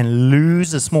research, and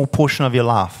lose a small portion of your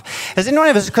life. Has anyone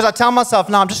ever, because I tell myself,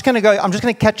 no, I'm just going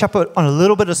to catch up on a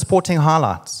little bit of sporting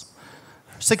highlights.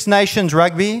 Six Nations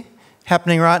rugby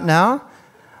happening right now.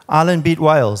 Ireland beat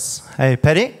Wales. Hey,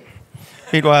 Paddy?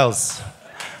 Beat Wales.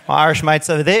 My Irish mates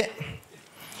over there.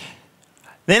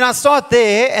 Then I start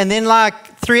there, and then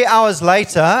like 3 hours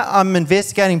later, I'm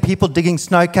investigating people digging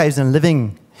snow caves and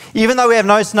living. Even though we have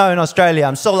no snow in Australia,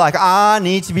 I'm still like, I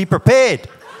need to be prepared.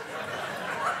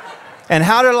 And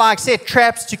how to like set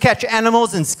traps to catch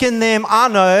animals and skin them. I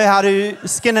know how to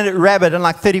skin a rabbit in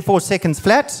like 34 seconds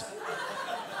flat.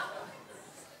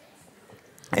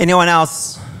 Anyone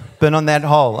else been on that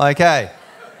hole? Okay.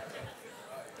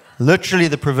 Literally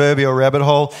the proverbial rabbit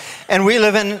hole. And we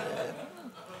live in...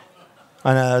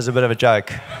 I know, it was a bit of a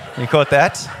joke. You caught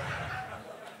that?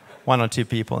 One or two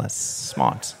people, that's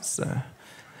smart. So,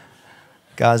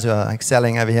 guys who are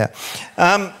excelling over here.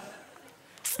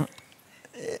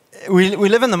 We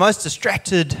live in the most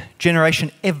distracted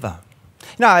generation ever. You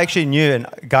know, I actually knew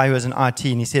a guy who was in IT,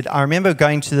 and he said, I remember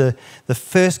going to the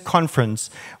first conference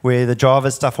where the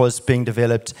Java stuff was being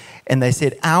developed, and they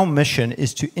said, our mission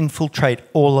is to infiltrate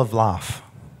all of life.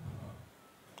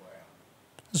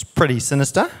 It's pretty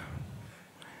sinister.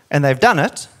 And they've done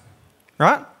it,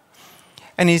 right?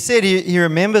 And he said he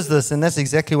remembers this, and that's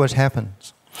exactly what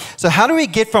happens. So how do we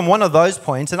get from one of those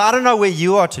points, and I don't know where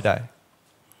you are today.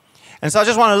 And so I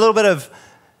just want a little bit of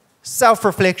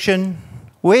self-reflection,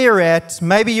 where you're at.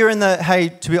 Maybe you're in the, hey,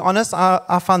 to be honest,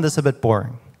 I find this a bit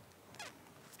boring.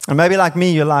 And maybe like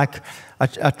me, you're like,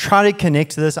 I try to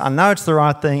connect to this. I know it's the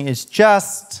right thing. It's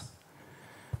just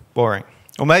boring.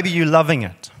 Or maybe you're loving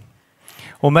it.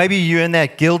 Or maybe you're in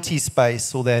that guilty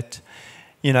space, or that,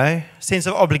 sense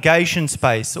of obligation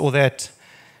space, or that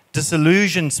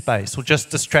disillusioned space, or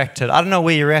just distracted. I don't know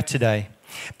where you're at today.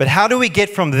 But how do we get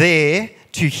from there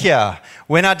to here?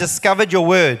 When I discovered your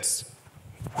words.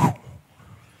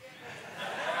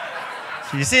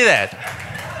 So you see that?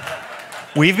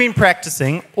 We've been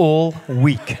practicing all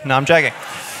week. No, I'm joking.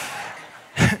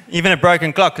 Even a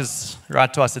broken clock is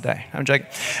right twice a day. I'm joking.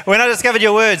 When I discovered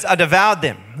your words, I devoured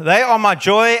them. They are my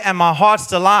joy and my heart's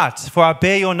delight, for I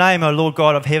bear your name, O Lord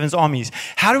God of heaven's armies.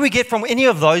 How do we get from any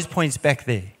of those points back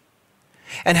there?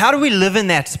 And how do we live in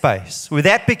that space where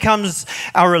that becomes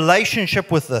our relationship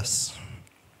with this?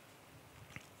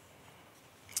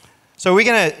 So we're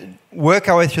going to work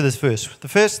our way through this verse. The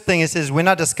first thing it says, when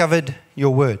I discovered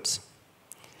your words.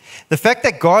 The fact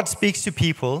that God speaks to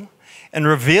people and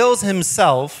reveals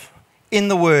himself in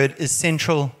the word is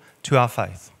central to our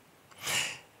faith.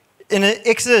 In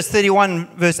Exodus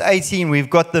 31, verse 18, we've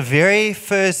got the very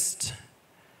first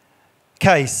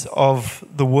case of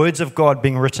the words of God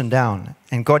being written down,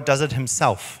 and God does it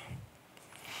himself.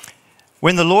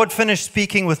 When the Lord finished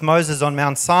speaking with Moses on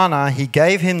Mount Sinai, he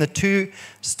gave him the 2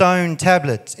 stone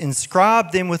tablets,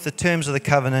 inscribed them with the terms of the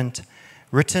covenant,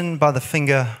 written by the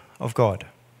finger of God.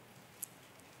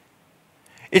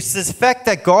 It's this fact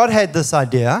that God had this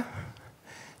idea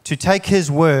to take his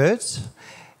words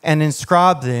and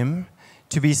inscribe them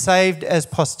to be saved as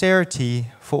posterity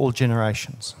for all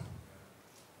generations.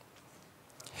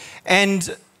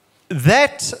 And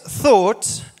that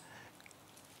thought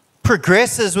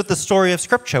progresses with the story of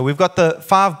Scripture. We've got the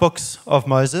 5 books of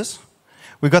Moses.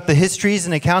 We've got the histories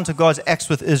and account of God's acts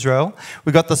with Israel.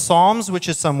 We've got the Psalms, which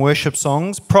is some worship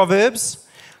songs. Proverbs,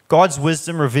 God's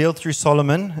wisdom revealed through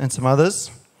Solomon and some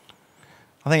others.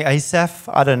 I think Asaph,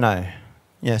 I don't know.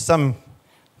 Yeah, some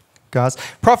guys.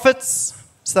 Prophets,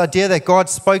 it's the idea that God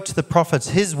spoke to the prophets,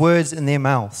 his words in their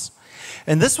mouths.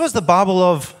 And this was the Bible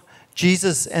of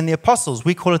Jesus and the apostles.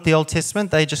 We call it the Old Testament.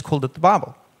 They just called it the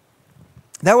Bible.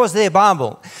 That was their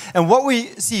Bible. And what we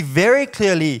see very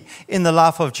clearly in the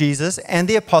life of Jesus and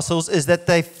the apostles is that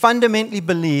they fundamentally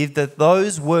believed that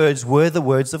those words were the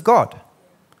words of God.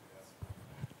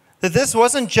 That this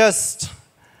wasn't just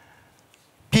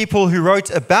people who wrote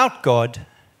about God,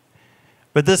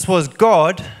 but this was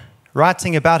God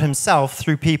writing about himself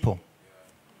through people.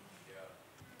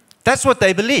 That's what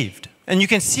they believed. And you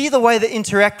can see the way they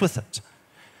interact with it,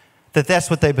 that that's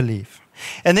what they believe.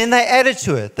 And then they added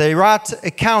to it. They write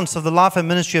accounts of the life and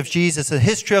ministry of Jesus, a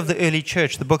history of the early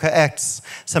church, the book of Acts,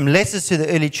 some letters to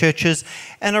the early churches,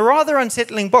 and a rather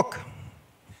unsettling book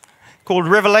called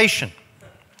Revelation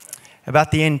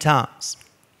about the end times,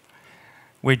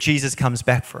 where Jesus comes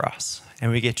back for us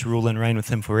and we get to rule and reign with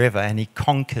him forever, and he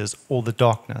conquers all the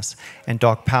darkness and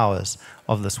dark powers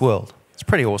of this world. It's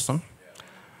pretty awesome.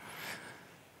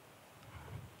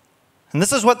 And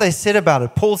this is what they said about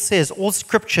it. Paul says, all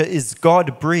scripture is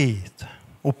God-breathed.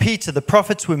 or Peter, the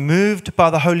prophets were moved by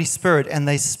the Holy Spirit and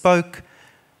they spoke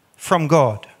from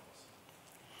God.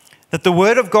 That the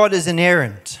word of God is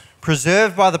inerrant,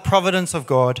 preserved by the providence of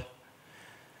God,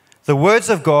 the words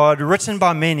of God written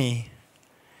by many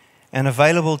and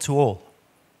available to all.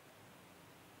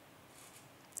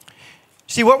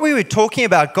 See, what we were talking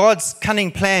about, God's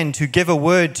cunning plan to give a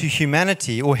word to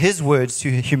humanity, or his words to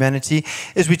humanity,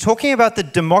 is we're talking about the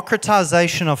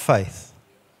democratization of faith.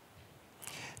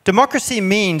 Democracy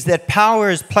means that power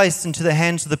is placed into the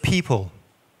hands of the people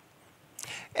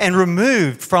and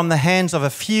removed from the hands of a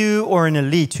few or an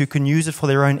elite who can use it for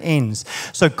their own ends.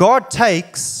 So God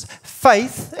takes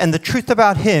faith and the truth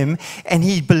about him, and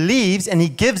he believes and he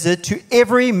gives it to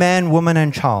every man, woman,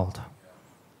 and child.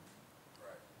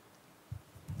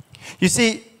 You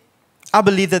see, I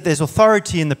believe that there's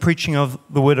authority in the preaching of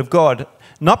the Word of God,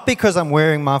 not because I'm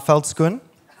wearing my veldskoen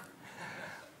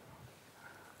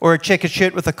or a checkered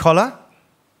shirt with a collar,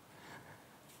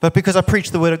 but because I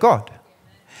preach the Word of God.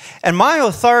 And my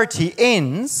authority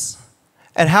ends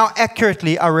at how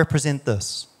accurately I represent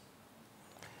this.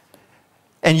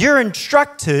 And you're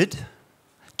instructed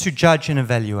to judge and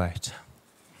evaluate.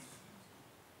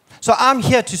 So I'm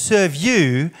here to serve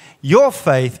you, your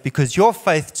faith, because your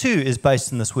faith too is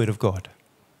based on this Word of God.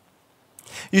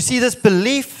 You see, this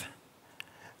belief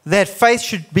that faith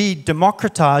should be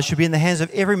democratized, should be in the hands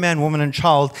of every man, woman, and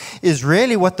child, is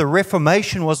really what the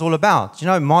Reformation was all about. You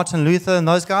know, Martin Luther and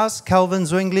those guys, Calvin,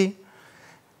 Zwingli,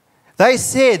 they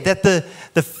said that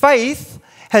the faith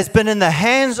has been in the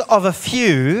hands of a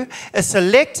few, a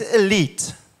select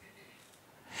elite,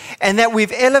 and that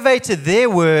we've elevated their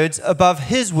words above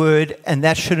his word, and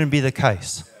that shouldn't be the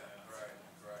case.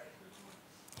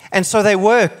 And so they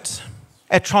worked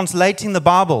at translating the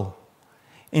Bible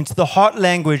into the heart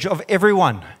language of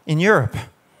everyone in Europe.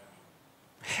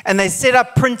 And they set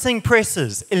up printing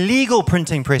presses, illegal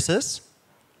printing presses,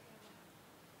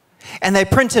 and they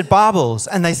printed Bibles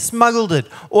and they smuggled it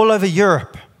all over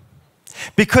Europe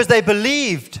because they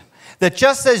believed that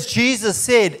just as Jesus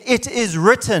said, "It is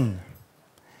written,"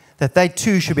 that they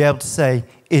too should be able to say,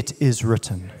 "It is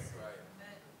written."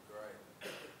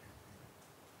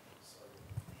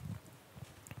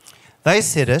 They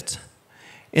said it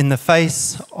in the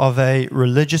face of a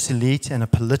religious elite and a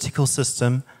political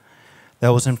system that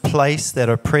was in place that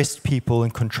oppressed people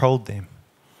and controlled them.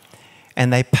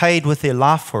 And they paid with their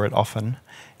life for it often,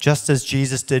 just as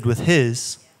Jesus did with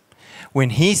his,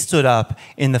 when he stood up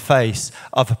in the face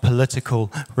of a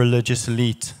political, religious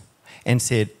elite and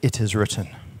said, "It is written."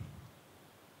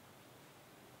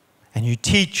 And you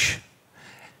teach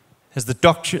as the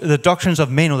doctrines of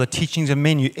men or the teachings of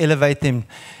men, you elevate them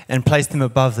and place them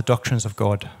above the doctrines of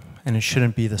God. And it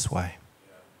shouldn't be this way.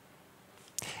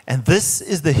 And this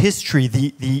is the history,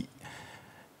 the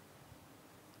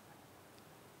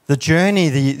journey,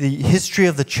 the history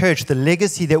of the church, the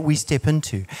legacy that we step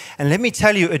into. And let me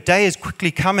tell you, a day is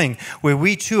quickly coming where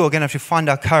we too are going to have to find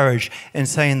our courage and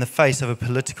say in the face of a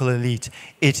political elite,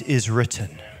 "It is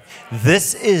written."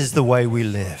 This is the way we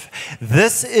live.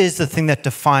 This is the thing that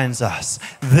defines us.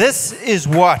 This is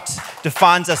what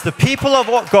defines us. The people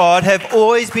of God have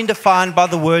always been defined by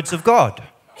the words of God.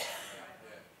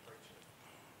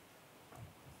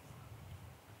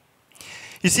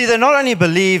 You see, they not only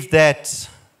believed that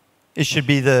it should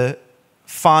be the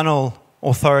final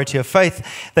authority of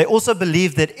faith, they also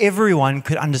believed that everyone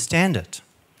could understand it.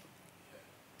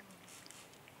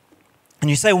 And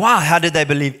you say, wow, how did they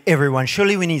believe everyone?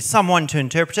 Surely we need someone to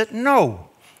interpret it? No,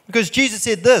 because Jesus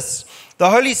said this, "The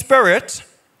Holy Spirit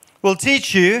will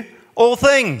teach you all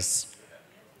things."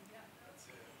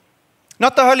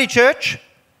 Not the Holy Church.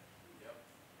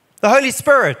 The Holy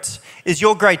Spirit is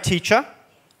your great teacher.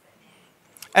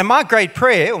 And my great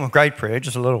prayer,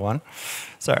 just a little one,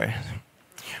 sorry.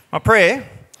 My prayer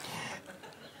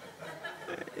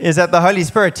is that the Holy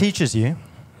Spirit teaches you.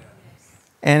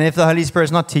 And if the Holy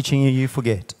Spirit's not teaching you, you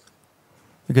forget.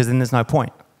 Because then there's no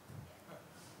point.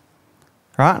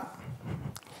 Right?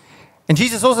 And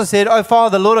Jesus also said, "O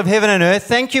Father, Lord of heaven and earth,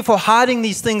 thank you for hiding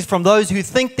these things from those who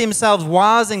think themselves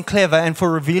wise and clever and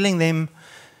for revealing them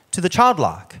to the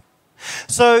childlike."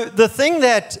 So the thing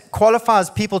that qualifies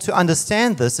people to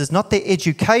understand this is not their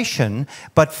education,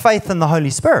 but faith in the Holy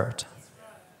Spirit.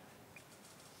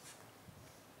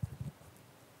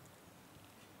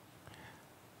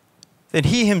 That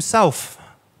he himself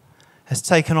has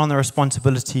taken on the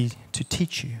responsibility to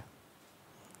teach you.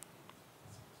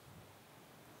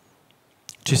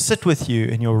 To sit with you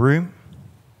in your room,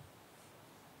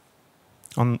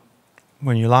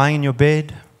 when you're lying in your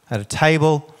bed, at a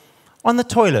table, on the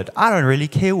toilet. I don't really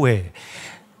care where.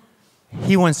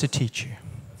 He wants to teach you.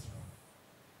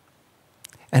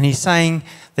 And he's saying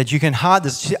that you can hide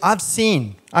this. See,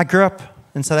 I grew up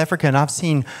in South Africa, and I've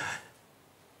seen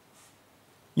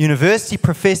university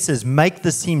professors make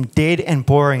this seem dead and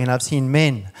boring, and I've seen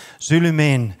men, Zulu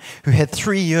men, who had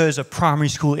 3 years of primary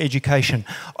school education,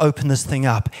 open this thing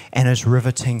up, and it's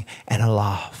riveting and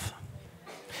alive.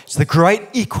 It's the great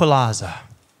equalizer.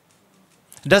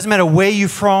 It doesn't matter where you're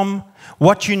from,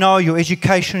 what you know, your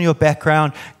education, your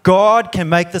background. God can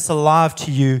make this alive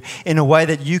to you in a way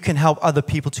that you can help other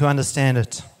people to understand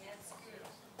it.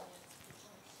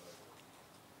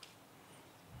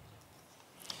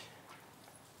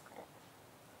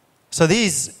 So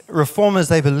these reformers,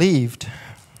 they believed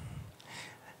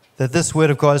that this word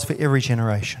of God is for every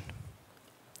generation.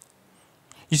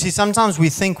 You see, sometimes we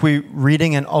think we're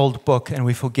reading an old book and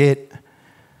we forget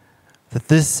that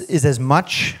this was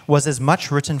as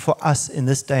much written for us in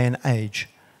this day and age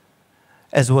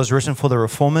as was written for the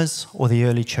reformers or the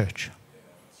early church.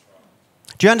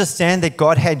 Do you understand that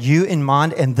God had you in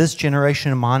mind and this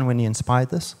generation in mind when He inspired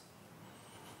this?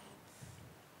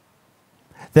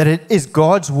 That it is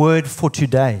God's word for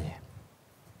today.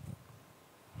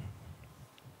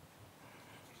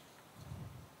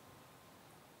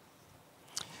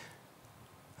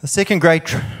 The second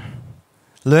great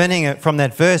learning from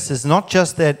that verse is not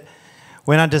just that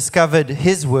when I discovered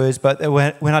His words, but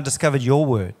when I discovered your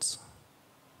words.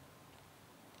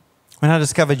 When I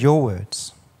discovered your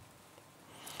words.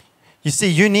 You see,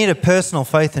 you need a personal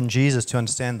faith in Jesus to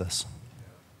understand this.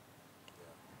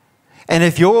 And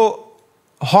if your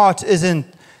heart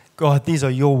isn't, God, these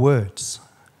are your words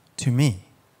to me,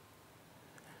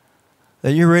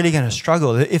 that you're really going to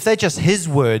struggle. If they're just His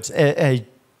words, a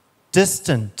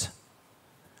distant,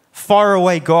 far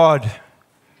away God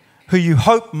who you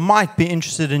hope might be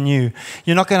interested in you,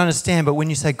 you're not going to understand. But when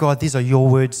you say, God, these are your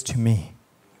words to me.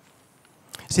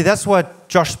 See, that's what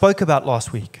Josh spoke about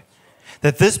last week.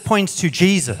 That this points to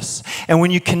Jesus. And when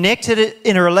you connected it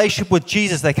in a relationship with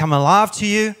Jesus, they come alive to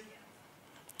you.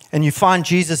 And you find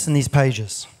Jesus in these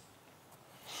pages.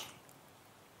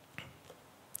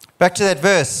 Back to that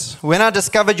verse. When I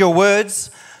discovered your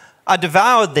words, I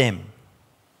devoured them.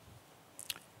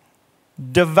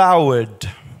 Devoured.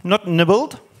 Not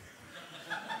nibbled.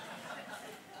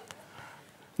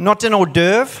 Not an hors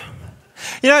d'oeuvre.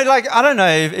 You know, like, I don't know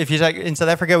if you take, in South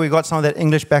Africa, we've got some of that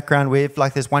English background where if,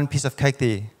 like, there's one piece of cake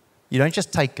there, you don't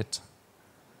just take it.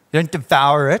 You don't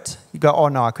devour it. You go, oh,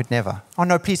 no, I could never. Oh,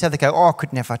 no, please have the cake. Oh, I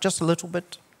could never. Just a little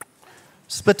bit.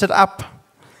 Split it up.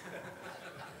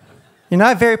 You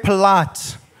know, very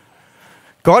polite.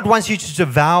 God wants you to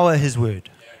devour His word.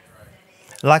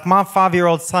 Like my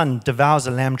 5-year-old son devours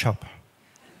a lamb chop.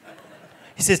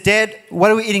 He says, Dad, what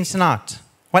are we eating tonight?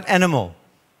 What animal?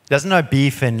 He doesn't know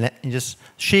beef and just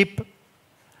sheep,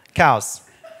 cows.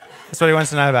 That's what he wants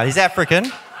to know about. He's African.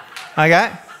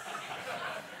 Okay?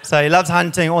 So he loves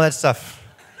hunting, all that stuff.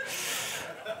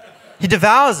 He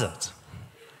devours it.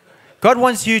 God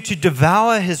wants you to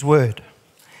devour His word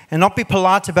and not be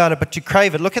polite about it, but to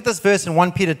crave it. Look at this verse in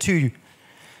 1 Peter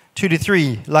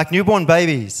 2-3. Like newborn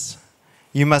babies,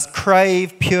 you must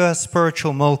crave pure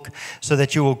spiritual milk so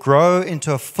that you will grow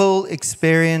into a full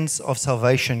experience of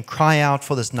salvation. Cry out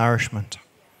for this nourishment.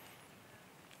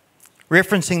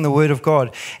 Referencing the word of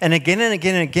God. And again and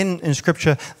again and again in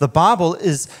Scripture, the Bible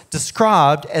is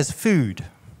described as food.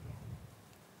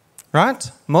 Right?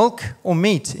 Milk or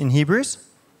meat in Hebrews.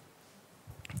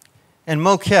 And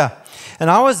milk here. And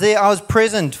I was there, I was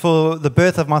present for the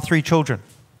birth of my 3 children.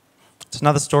 It's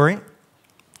another story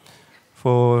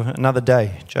for another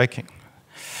day. Joking.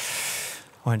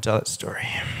 I won't tell that story.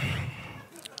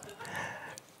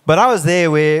 But I was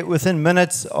there where within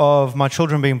minutes of my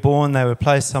children being born, they were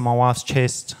placed on my wife's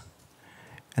chest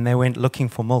and they went looking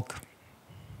for milk.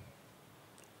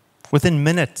 Within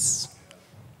minutes.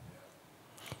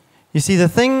 You see, the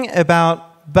thing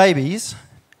about babies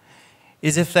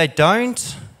is if they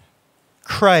don't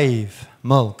crave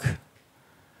milk,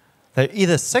 they're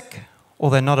either sick or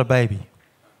they're not a baby.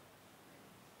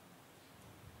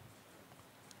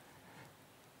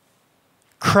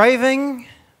 Craving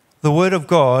the Word of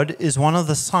God is one of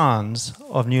the signs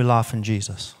of new life in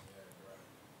Jesus.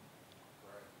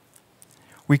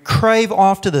 We crave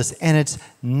after this, and it's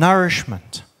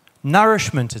nourishment.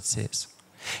 Nourishment, it says.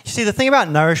 You see, the thing about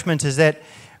nourishment is that,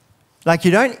 like, you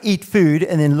don't eat food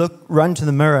and then run to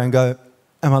the mirror and go,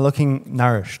 am I looking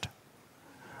nourished?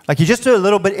 Like, you just do a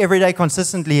little bit every day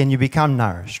consistently and you become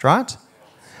nourished, right?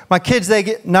 My kids, they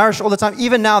get nourished all the time.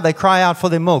 Even now, they cry out for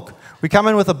their milk. We come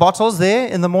in with the bottles there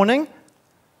in the morning.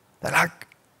 They're like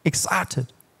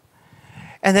excited.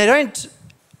 And they don't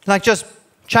like just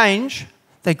change.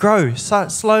 They grow so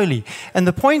slowly. And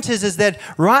the point is that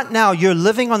right now you're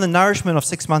living on the nourishment of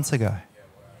 6 months ago.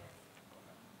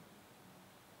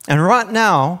 And right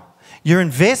now, you're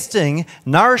investing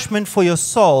nourishment for your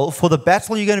soul for the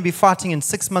battle you're going to be fighting in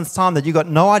 6 months' time that you got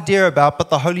no idea about, but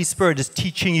the Holy Spirit is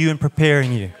teaching you and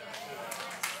preparing you.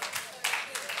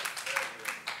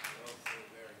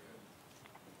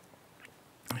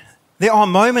 There are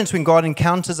moments when God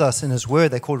encounters us in His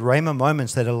Word. They're called Rhema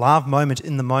moments. They're a live moment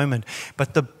in the moment.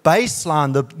 But the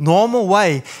baseline, the normal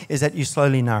way, is that you're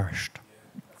slowly nourished.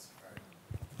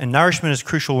 And nourishment is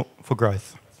crucial for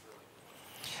growth.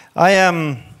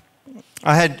 I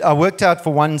worked out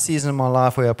for one season of my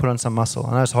life where I put on some muscle.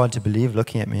 I know it's hard to believe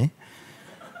looking at me.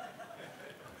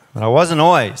 But I wasn't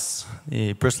always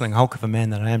the bristling hulk of a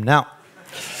man that I am now.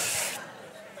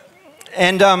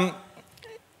 And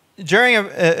during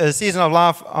a season of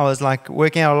life, I was like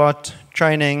working out a lot,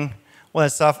 training, all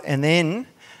that stuff. And then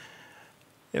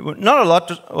not a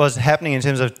lot was happening in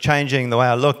terms of changing the way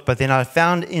I looked. But then I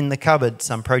found in the cupboard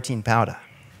some protein powder.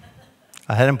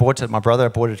 I hadn't bought it. My brother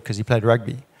bought it because he played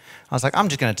rugby. I was like, I'm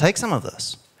just going to take some of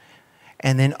this.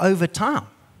 And then over time,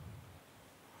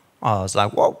 I was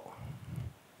like, whoa.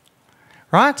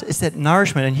 Right? It's that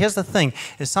nourishment. And here's the thing,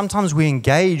 is sometimes we're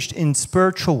engaged in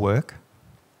spiritual work,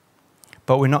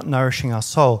 but we're not nourishing our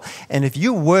soul. And if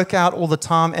you work out all the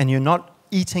time and you're not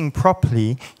eating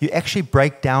properly, you actually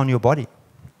break down your body.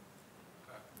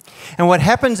 And what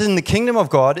happens in the kingdom of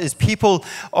God is people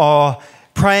are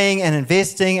praying and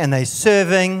investing and they're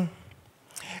serving.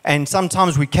 And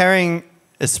sometimes we're carrying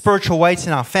a spiritual weight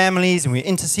in our families and we're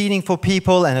interceding for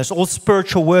people and it's all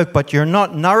spiritual work, but you're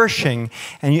not nourishing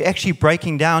and you're actually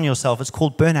breaking down yourself. It's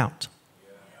called burnout.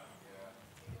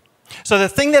 So the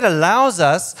thing that allows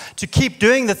us to keep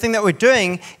doing the thing that we're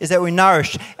doing is that we're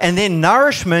nourished. And then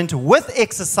nourishment with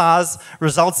exercise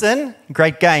results in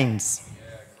great gains.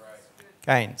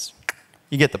 Gains.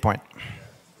 You get the point.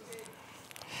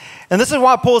 And this is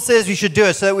why Paul says we should do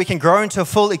it, so that we can grow into a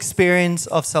full experience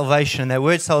of salvation. That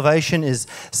word salvation is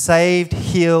saved,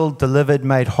 healed, delivered,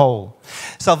 made whole.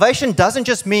 Salvation doesn't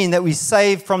just mean that we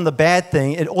saved from the bad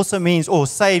thing. It also means,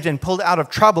 saved and pulled out of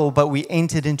trouble, but we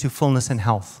entered into fullness and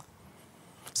health.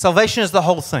 Salvation is the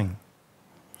whole thing.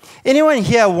 Anyone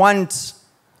here want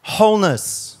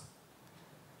wholeness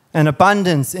and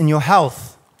abundance in your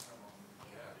health?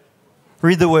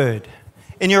 Read the word.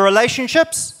 In your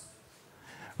relationships?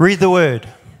 Read the word.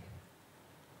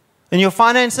 In your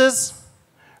finances,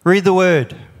 read the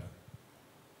word.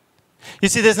 You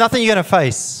see, there's nothing you're going to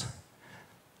face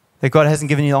that God hasn't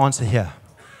given you the answer here.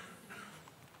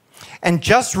 And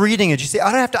just reading it, you see,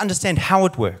 I don't have to understand how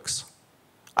it works.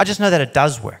 I just know that it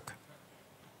does work.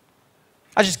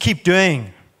 I just keep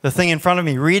doing the thing in front of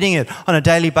me, reading it on a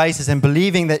daily basis and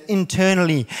believing that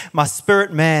internally my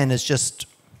spirit man is just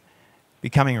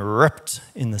becoming ripped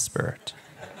in the spirit.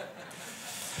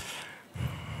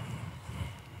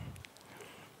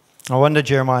 No wonder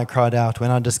Jeremiah cried out,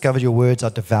 when I discovered your words, I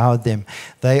devoured them.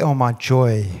 They are my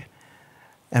joy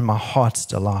and my heart's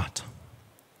delight.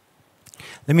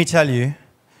 Let me tell you,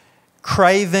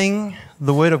 craving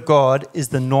the word of God is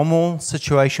the normal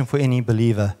situation for any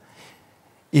believer.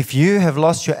 If you have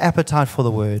lost your appetite for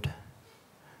the word,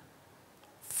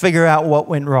 figure out what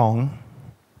went wrong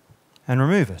and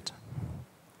remove it.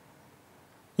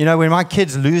 You know, when my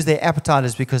kids lose their appetite,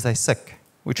 it's because they're sick.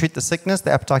 We treat the sickness,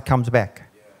 the appetite comes back.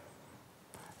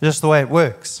 Just the way it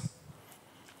works.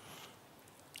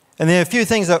 And there are a few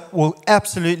things that will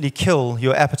absolutely kill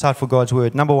your appetite for God's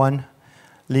word. Number one,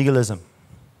 legalism.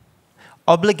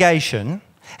 Obligation.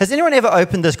 Has anyone ever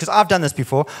opened this? Because I've done this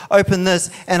before. Open this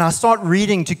and I start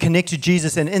reading to connect to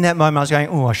Jesus, and in that moment I was going,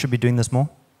 I should be doing this more.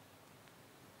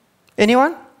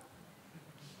 Anyone?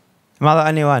 Am I the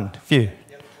only one? Few.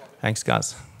 Thanks,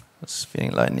 guys. I was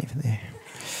feeling lonely there.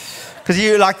 Because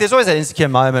there's always that insecure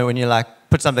moment when you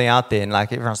put something out there and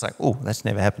everyone's like, that's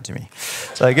never happened to me.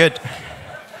 So good.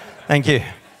 Thank you.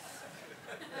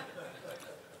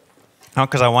 Not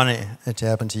because I want it to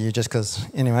happen to you, just because,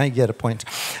 anyway, you get a point.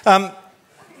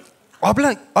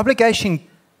 Obligation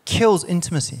kills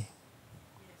intimacy.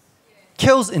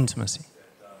 Kills intimacy.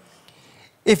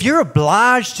 If you're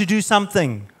obliged to do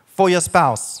something for your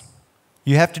spouse,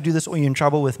 you have to do this or you're in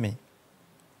trouble with me.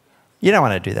 You don't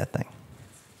want to do that thing.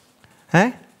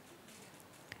 Hey?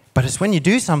 But it's when you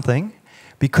do something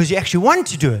because you actually want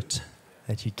to do it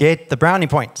that you get the brownie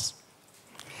points.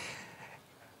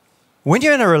 When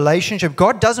you're in a relationship,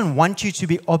 God doesn't want you to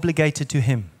be obligated to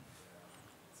Him.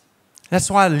 That's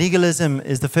why legalism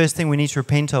is the first thing we need to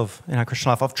repent of in our Christian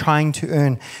life, of trying to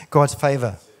earn God's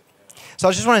favor. So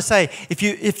I just want to say,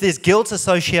 if there's guilt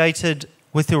associated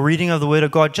with your reading of the Word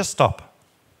of God, just stop.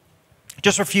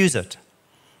 Just refuse it.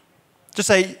 Just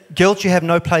say, guilt, you have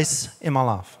no place in my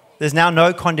life. There's now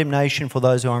no condemnation for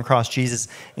those who are in Christ Jesus,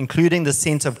 including the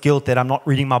sense of guilt that I'm not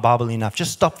reading my Bible enough.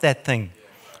 Just stop that thing.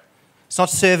 It's not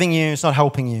serving you. It's not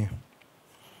helping you.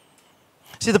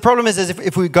 See, the problem is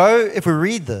if we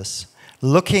read this,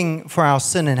 looking for our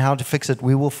sin and how to fix it,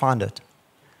 we will find it,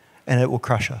 and it will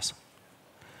crush us.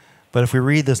 But if we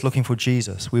read this looking for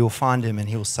Jesus, we will find him and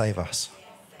he will save us.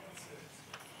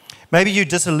 Maybe you're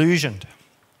disillusioned.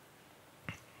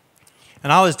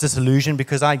 And I was disillusioned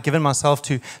because I had given myself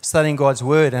to studying God's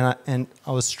word, and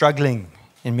I was struggling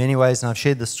in many ways. And I've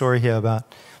shared this story here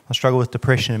about my struggle with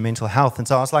depression and mental health. And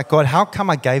so I was like, God, how come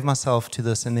I gave myself to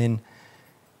this? And then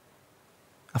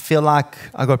I feel like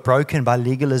I got broken by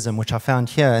legalism, which I found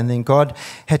here. And then God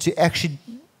had to actually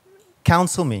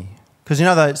counsel me. Because you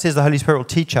know that it says the Holy Spirit will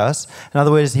teach us. In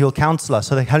other words, he will counsel us.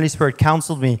 So the Holy Spirit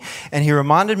counseled me. And he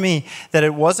reminded me that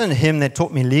it wasn't him that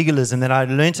taught me legalism, that I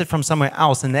learned it from somewhere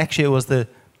else. And actually it was the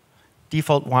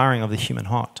default wiring of the human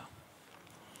heart.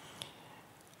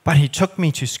 But he took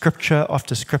me to scripture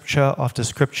after scripture after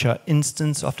scripture,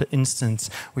 instance after instance,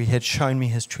 where he had shown me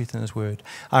his truth in his word.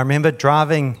 I remember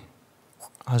driving,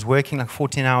 I was working like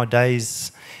 14-hour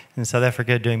days in South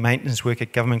Africa doing maintenance work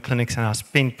at government clinics, and I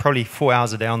spent probably 4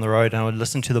 hours a day on the road, and I would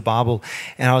listen to the Bible,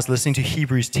 and I was listening to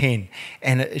Hebrews 10,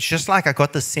 and it's just like I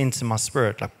got this sense in my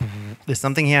spirit, like there's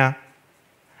something here,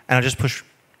 and I just push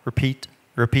repeat.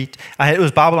 It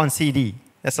was Bible on CD.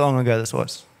 That's how long ago this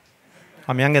was.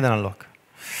 I'm younger than I look.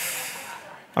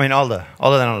 I mean older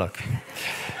than I look.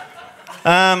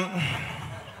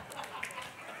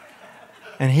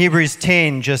 And Hebrews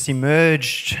 10 just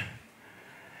emerged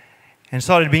and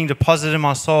started being deposited in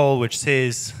my soul, which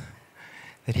says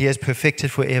that he has perfected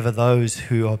forever those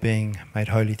who are being made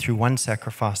holy through one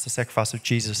sacrifice, the sacrifice of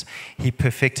Jesus. He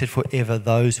perfected forever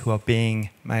those who are being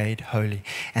made holy.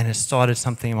 And it started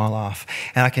something in my life.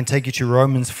 And I can take you to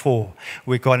Romans 4,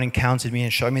 where God encountered me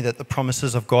and showed me that the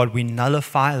promises of God, we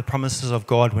nullify the promises of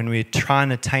God when we try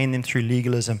and attain them through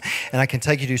legalism. And I can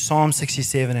take you to Psalm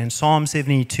 67 and Psalm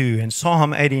 72 and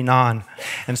Psalm 89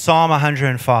 and Psalm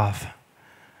 105.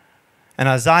 And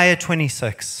Isaiah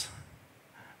 26,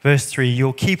 verse 3,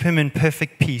 you'll keep him in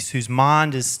perfect peace, whose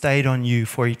mind is stayed on you,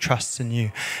 for he trusts in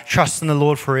you. Trust in the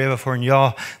Lord forever, for in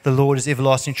Yah the Lord is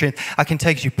everlasting strength. I can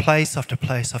take you place after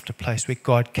place after place where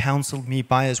God counseled me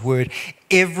by his word.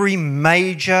 Every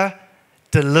major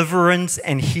deliverance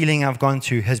and healing I've gone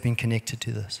through has been connected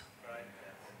to this.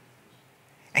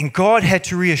 And God had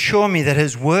to reassure me that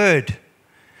his word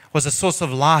was a source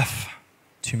of life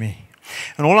to me.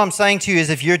 And all I'm saying to you is,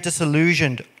 if you're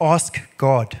disillusioned, ask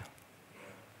God.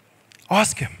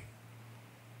 Ask him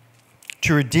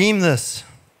to redeem this.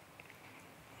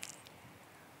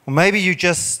 Or maybe you're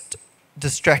just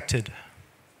distracted.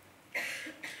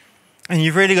 And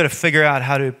you've really got to figure out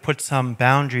how to put some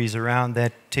boundaries around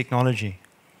that technology.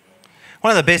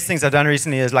 One of the best things I've done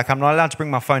recently is, like, I'm not allowed to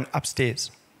bring my phone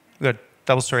upstairs. We've got a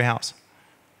double-story house.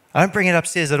 I don't bring it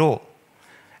upstairs at all.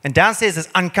 And downstairs is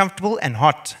uncomfortable and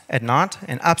hot at night.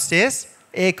 And upstairs,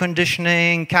 air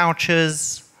conditioning,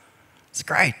 couches. It's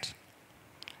great.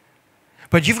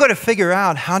 But you've got to figure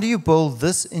out, how do you build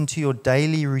this into your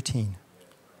daily routine?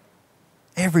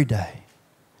 Every day.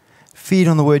 Feed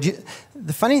on the word.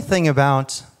 The funny thing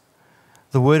about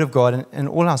the word of God and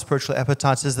all our spiritual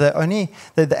appetites is that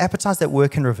they're the appetites that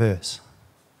work in reverse.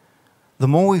 The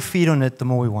more we feed on it, the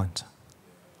more we want.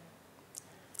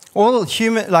 All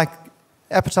human, like,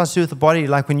 appetites to do with the body,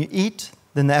 like when you eat,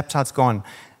 then the appetite's gone.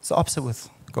 It's the opposite with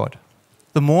God.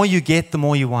 The more you get, the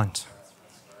more you want.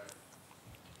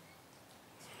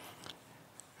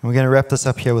 And we're going to wrap this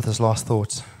up here with this last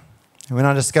thought. And when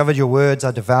I discovered your words,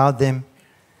 I devoured them.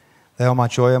 They are my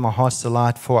joy and my heart's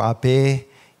delight, for I bear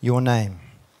your name,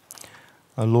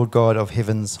 O Lord God of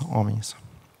heaven's armies.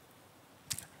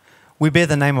 We bear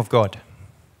the name of God.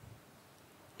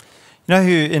 You know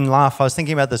who in life, I was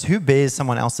thinking about this, who bears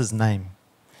someone else's name?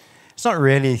 It's not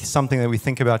really something that we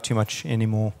think about too much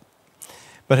anymore.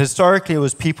 But historically, it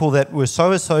was people that were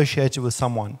so associated with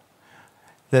someone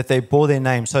that they bore their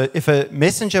name. So if a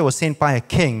messenger was sent by a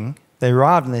king, they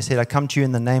arrived and they said, I come to you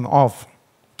in the name of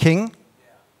King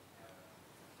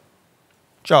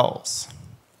Charles.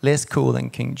 Less cool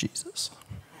than King Jesus.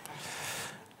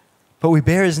 But we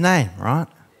bear his name, right?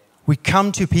 We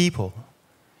come to people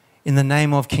in the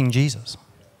name of King Jesus.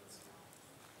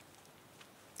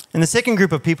 And the second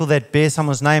group of people that bear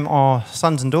someone's name are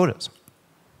sons and daughters.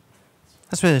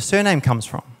 That's where the surname comes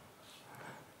from.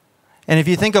 And if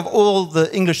you think of all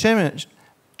the English surnames,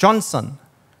 Johnson,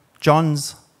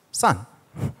 John's son,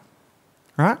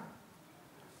 right?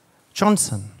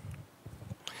 Johnson.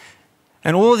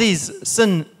 And all these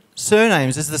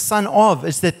surnames is the son of,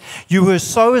 is that you were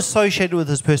so associated with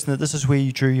this person that this is where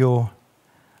you drew your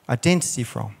identity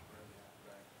from.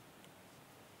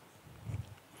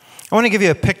 I want to give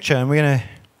you a picture, and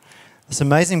this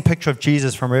amazing picture of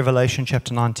Jesus from Revelation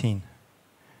chapter 19.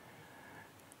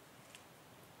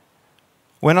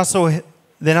 Then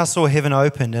I saw heaven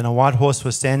opened, and a white horse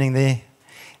was standing there.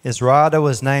 His rider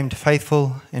was named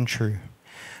Faithful and True,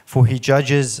 for he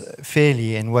judges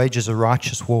fairly and wages a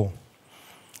righteous war.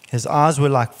 His eyes were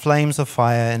like flames of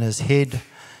fire, and his head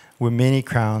were many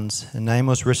crowns. A name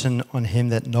was written on him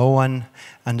that no one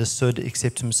understood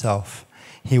except himself.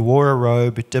 He wore a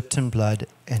robe dipped in blood,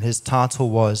 and his title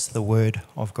was the Word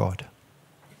of God.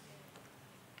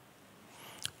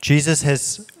 Jesus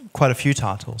has quite a few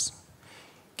titles: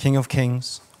 King of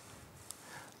Kings,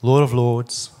 Lord of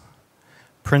Lords,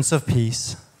 Prince of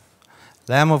Peace,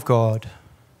 Lamb of God,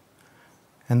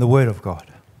 and the Word of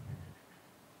God.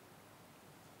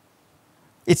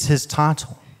 It's his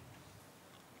title.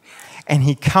 And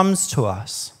he comes to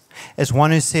us as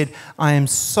one who said, I am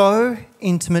so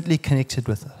intimately connected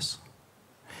with this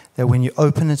that when you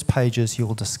open its pages, you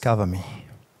will discover me.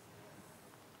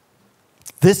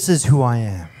 This is who I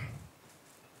am.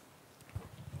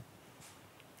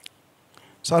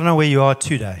 So I don't know where you are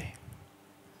today,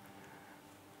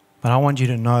 but I want you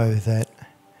to know that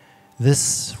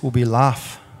this will be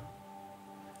life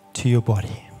to your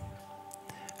body,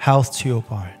 health to your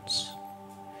bones.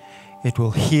 It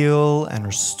will heal and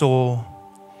restore,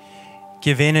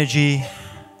 give energy,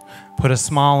 put a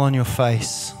smile on your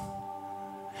face.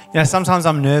 You know, sometimes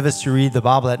I'm nervous to read the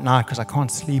Bible at night because I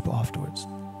can't sleep afterwards.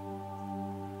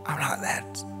 I'm like,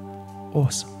 that's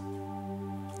awesome.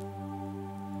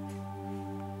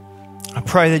 I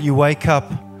pray that you wake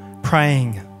up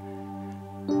praying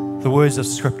the words of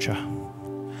Scripture,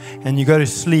 and you go to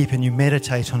sleep and you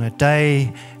meditate on it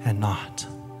day and night.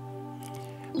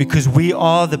 Because we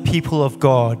are the people of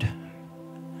God,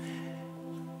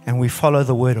 and we follow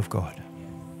the Word of God.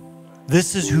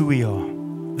 This is who we are.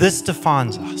 This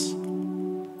defines us.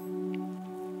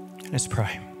 Let's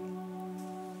pray.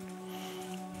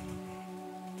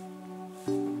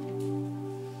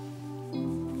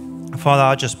 Father,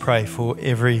 I just pray for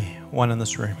everyone in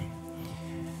this room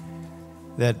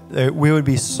that we would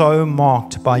be so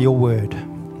marked by your word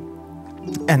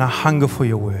and a hunger for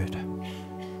your word,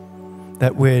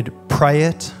 that we'd pray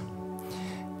it,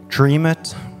 dream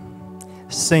it,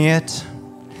 sing it,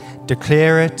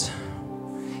 declare it,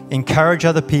 encourage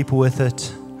other people with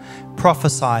it,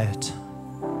 prophesy it.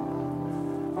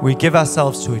 We give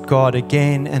ourselves to it, God,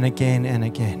 again and again and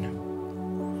again.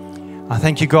 I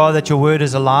thank you, God, that your word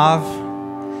is alive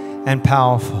and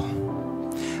powerful.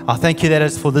 I thank you that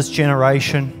it's for this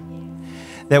generation,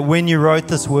 that when you wrote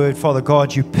this word, Father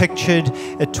God, you pictured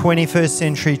a 21st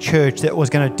century church that was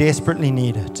going to desperately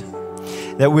need it,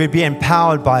 that we'd be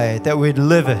empowered by it, that we'd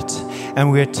live it,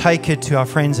 and we'd take it to our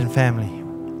friends and family.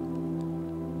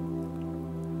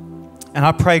 And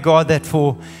I pray, God, that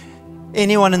for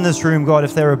anyone in this room, God,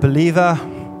 if they're a believer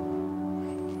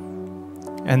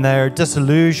and they're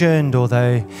disillusioned, or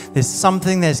there's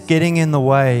something that's getting in the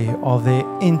way of their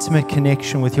intimate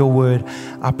connection with your word,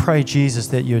 I pray, Jesus,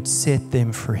 that you'd set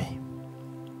them free.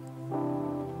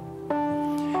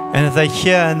 And if they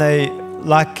hear and they,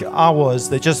 like I was,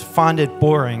 they just find it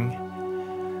boring,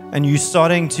 and you're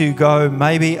starting to go,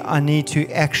 maybe I need to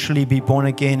actually be born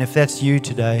again, if that's you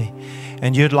today,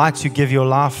 and you'd like to give your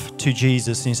life to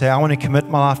Jesus, and you say, I want to commit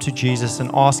my life to Jesus and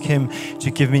ask him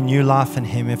to give me new life in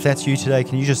him. If that's you today,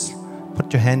 can you just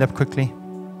put your hand up quickly?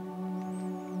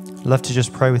 I'd love to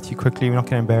just pray with you quickly. We're not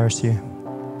going to embarrass you.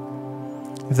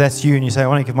 If that's you and you say, I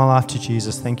want to give my life to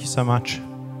Jesus, thank you so much.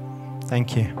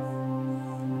 Thank you.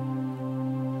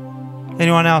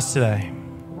 Anyone else today?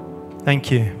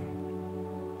 Thank you.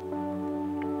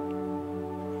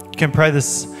 You can pray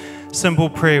this simple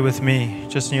prayer with me,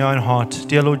 just in your own heart.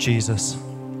 Dear Lord Jesus,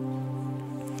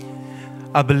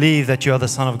 I believe that you are the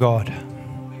Son of God.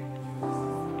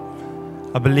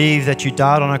 I believe that you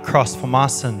died on a cross for my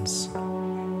sins,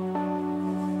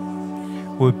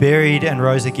 were buried and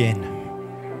rose again.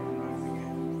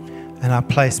 And I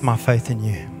place my faith in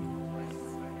you.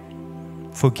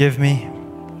 Forgive me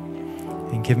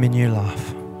and give me new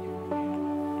life.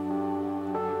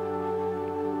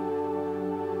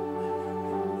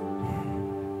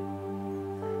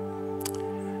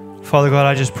 Father God,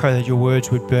 I just pray that your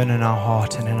words would burn in our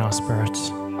heart and in our spirits.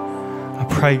 I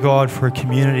pray, God, for a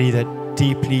community that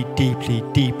deeply, deeply,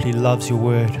 deeply loves your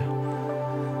word.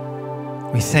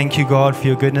 We thank you, God, for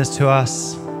your goodness to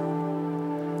us,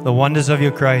 the wonders of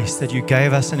your grace, that you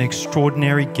gave us an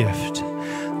extraordinary gift,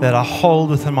 that I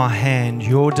hold within my hand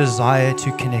your desire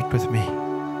to connect with me.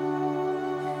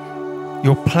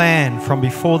 Your plan from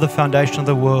before the foundation of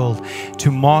the world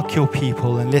to mark your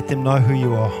people and let them know who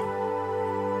you are.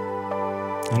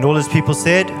 And all his people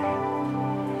said,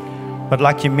 but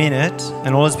like you mean it.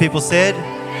 And all his people said,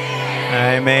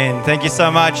 amen. Thank you so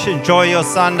much. Enjoy your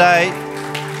Sunday.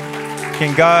 You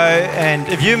can go, and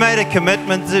if you made a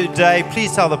commitment today,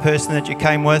 please tell the person that you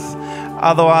came with.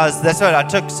 Otherwise, that's what I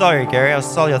took. Sorry, Gary, I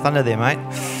stole your thunder there, mate.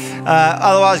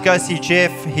 Otherwise, go see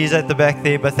Jeff. He's at the back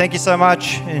there. But thank you so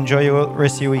much. Enjoy your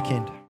rest of your weekend.